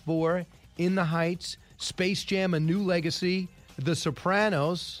 Matrix 4, In the Heights, Space Jam: A New Legacy, The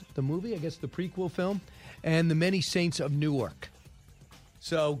Sopranos, the movie, I guess the prequel film, and The Many Saints of Newark.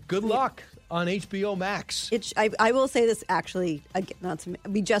 So good luck on HBO Max. I will say this actually,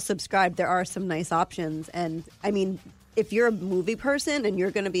 we just subscribed. There are some nice options. And I mean, if you're a movie person and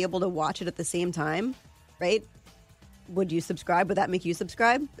you're going to be able to watch it at the same time, right? Would you subscribe? Would that make you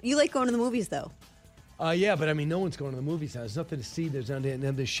subscribe? You like going to the movies, though. Yeah, but I mean, no one's going to the movies now. There's nothing to see. There's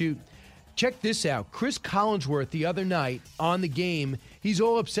nothing to shoot. Check this out. Chris Collinsworth the other night on the game, he's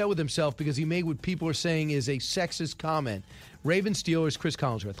all upset with himself because he made what people are saying is a sexist comment. Raven Steelers, Chris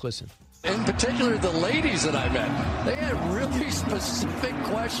Collinsworth. Listen. In particular, the ladies that I met, they had really specific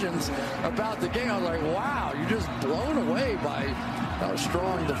questions about the game. I was like, wow, you're just blown away by how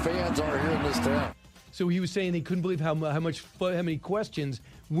strong the fans are here in this town. So he was saying he couldn't believe how many questions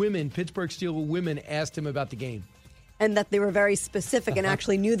Pittsburgh Steelers women asked him about the game. And that they were very specific and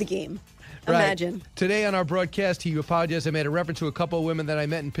actually knew the game. Right. Imagine. Today on our broadcast, he apologized. I made a reference to a couple of women that I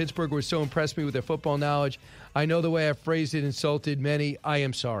met in Pittsburgh who were so impressed me with their football knowledge. I know the way I phrased it insulted many. I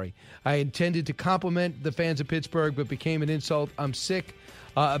am sorry. I intended to compliment the fans of Pittsburgh, but became an insult. I'm sick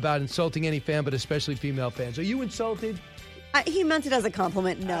about insulting any fan, but especially female fans. Are you insulted? He meant it as a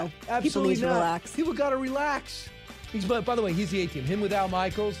compliment. No. Absolutely People need to not. relax. People got to relax. By the way, he's the A-team. Him with Al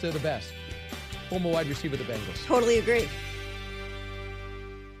Michaels, they're the best. Former wide receiver of the Bengals. Totally agree.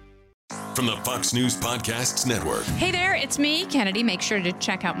 From the Fox News Podcasts Network. Hey there, it's me, Kennedy. Make sure to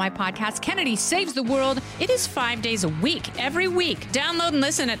check out my podcast, Kennedy Saves the World. It is 5 days a week, every week. Download and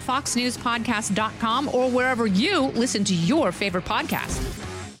listen at foxnewspodcast.com or wherever you listen to your favorite podcast.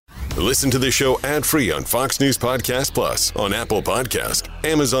 Listen to the show ad-free on Fox News Podcast Plus, on Apple Podcast,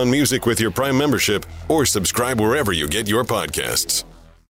 Amazon Music with your Prime membership, or subscribe wherever you get your podcasts.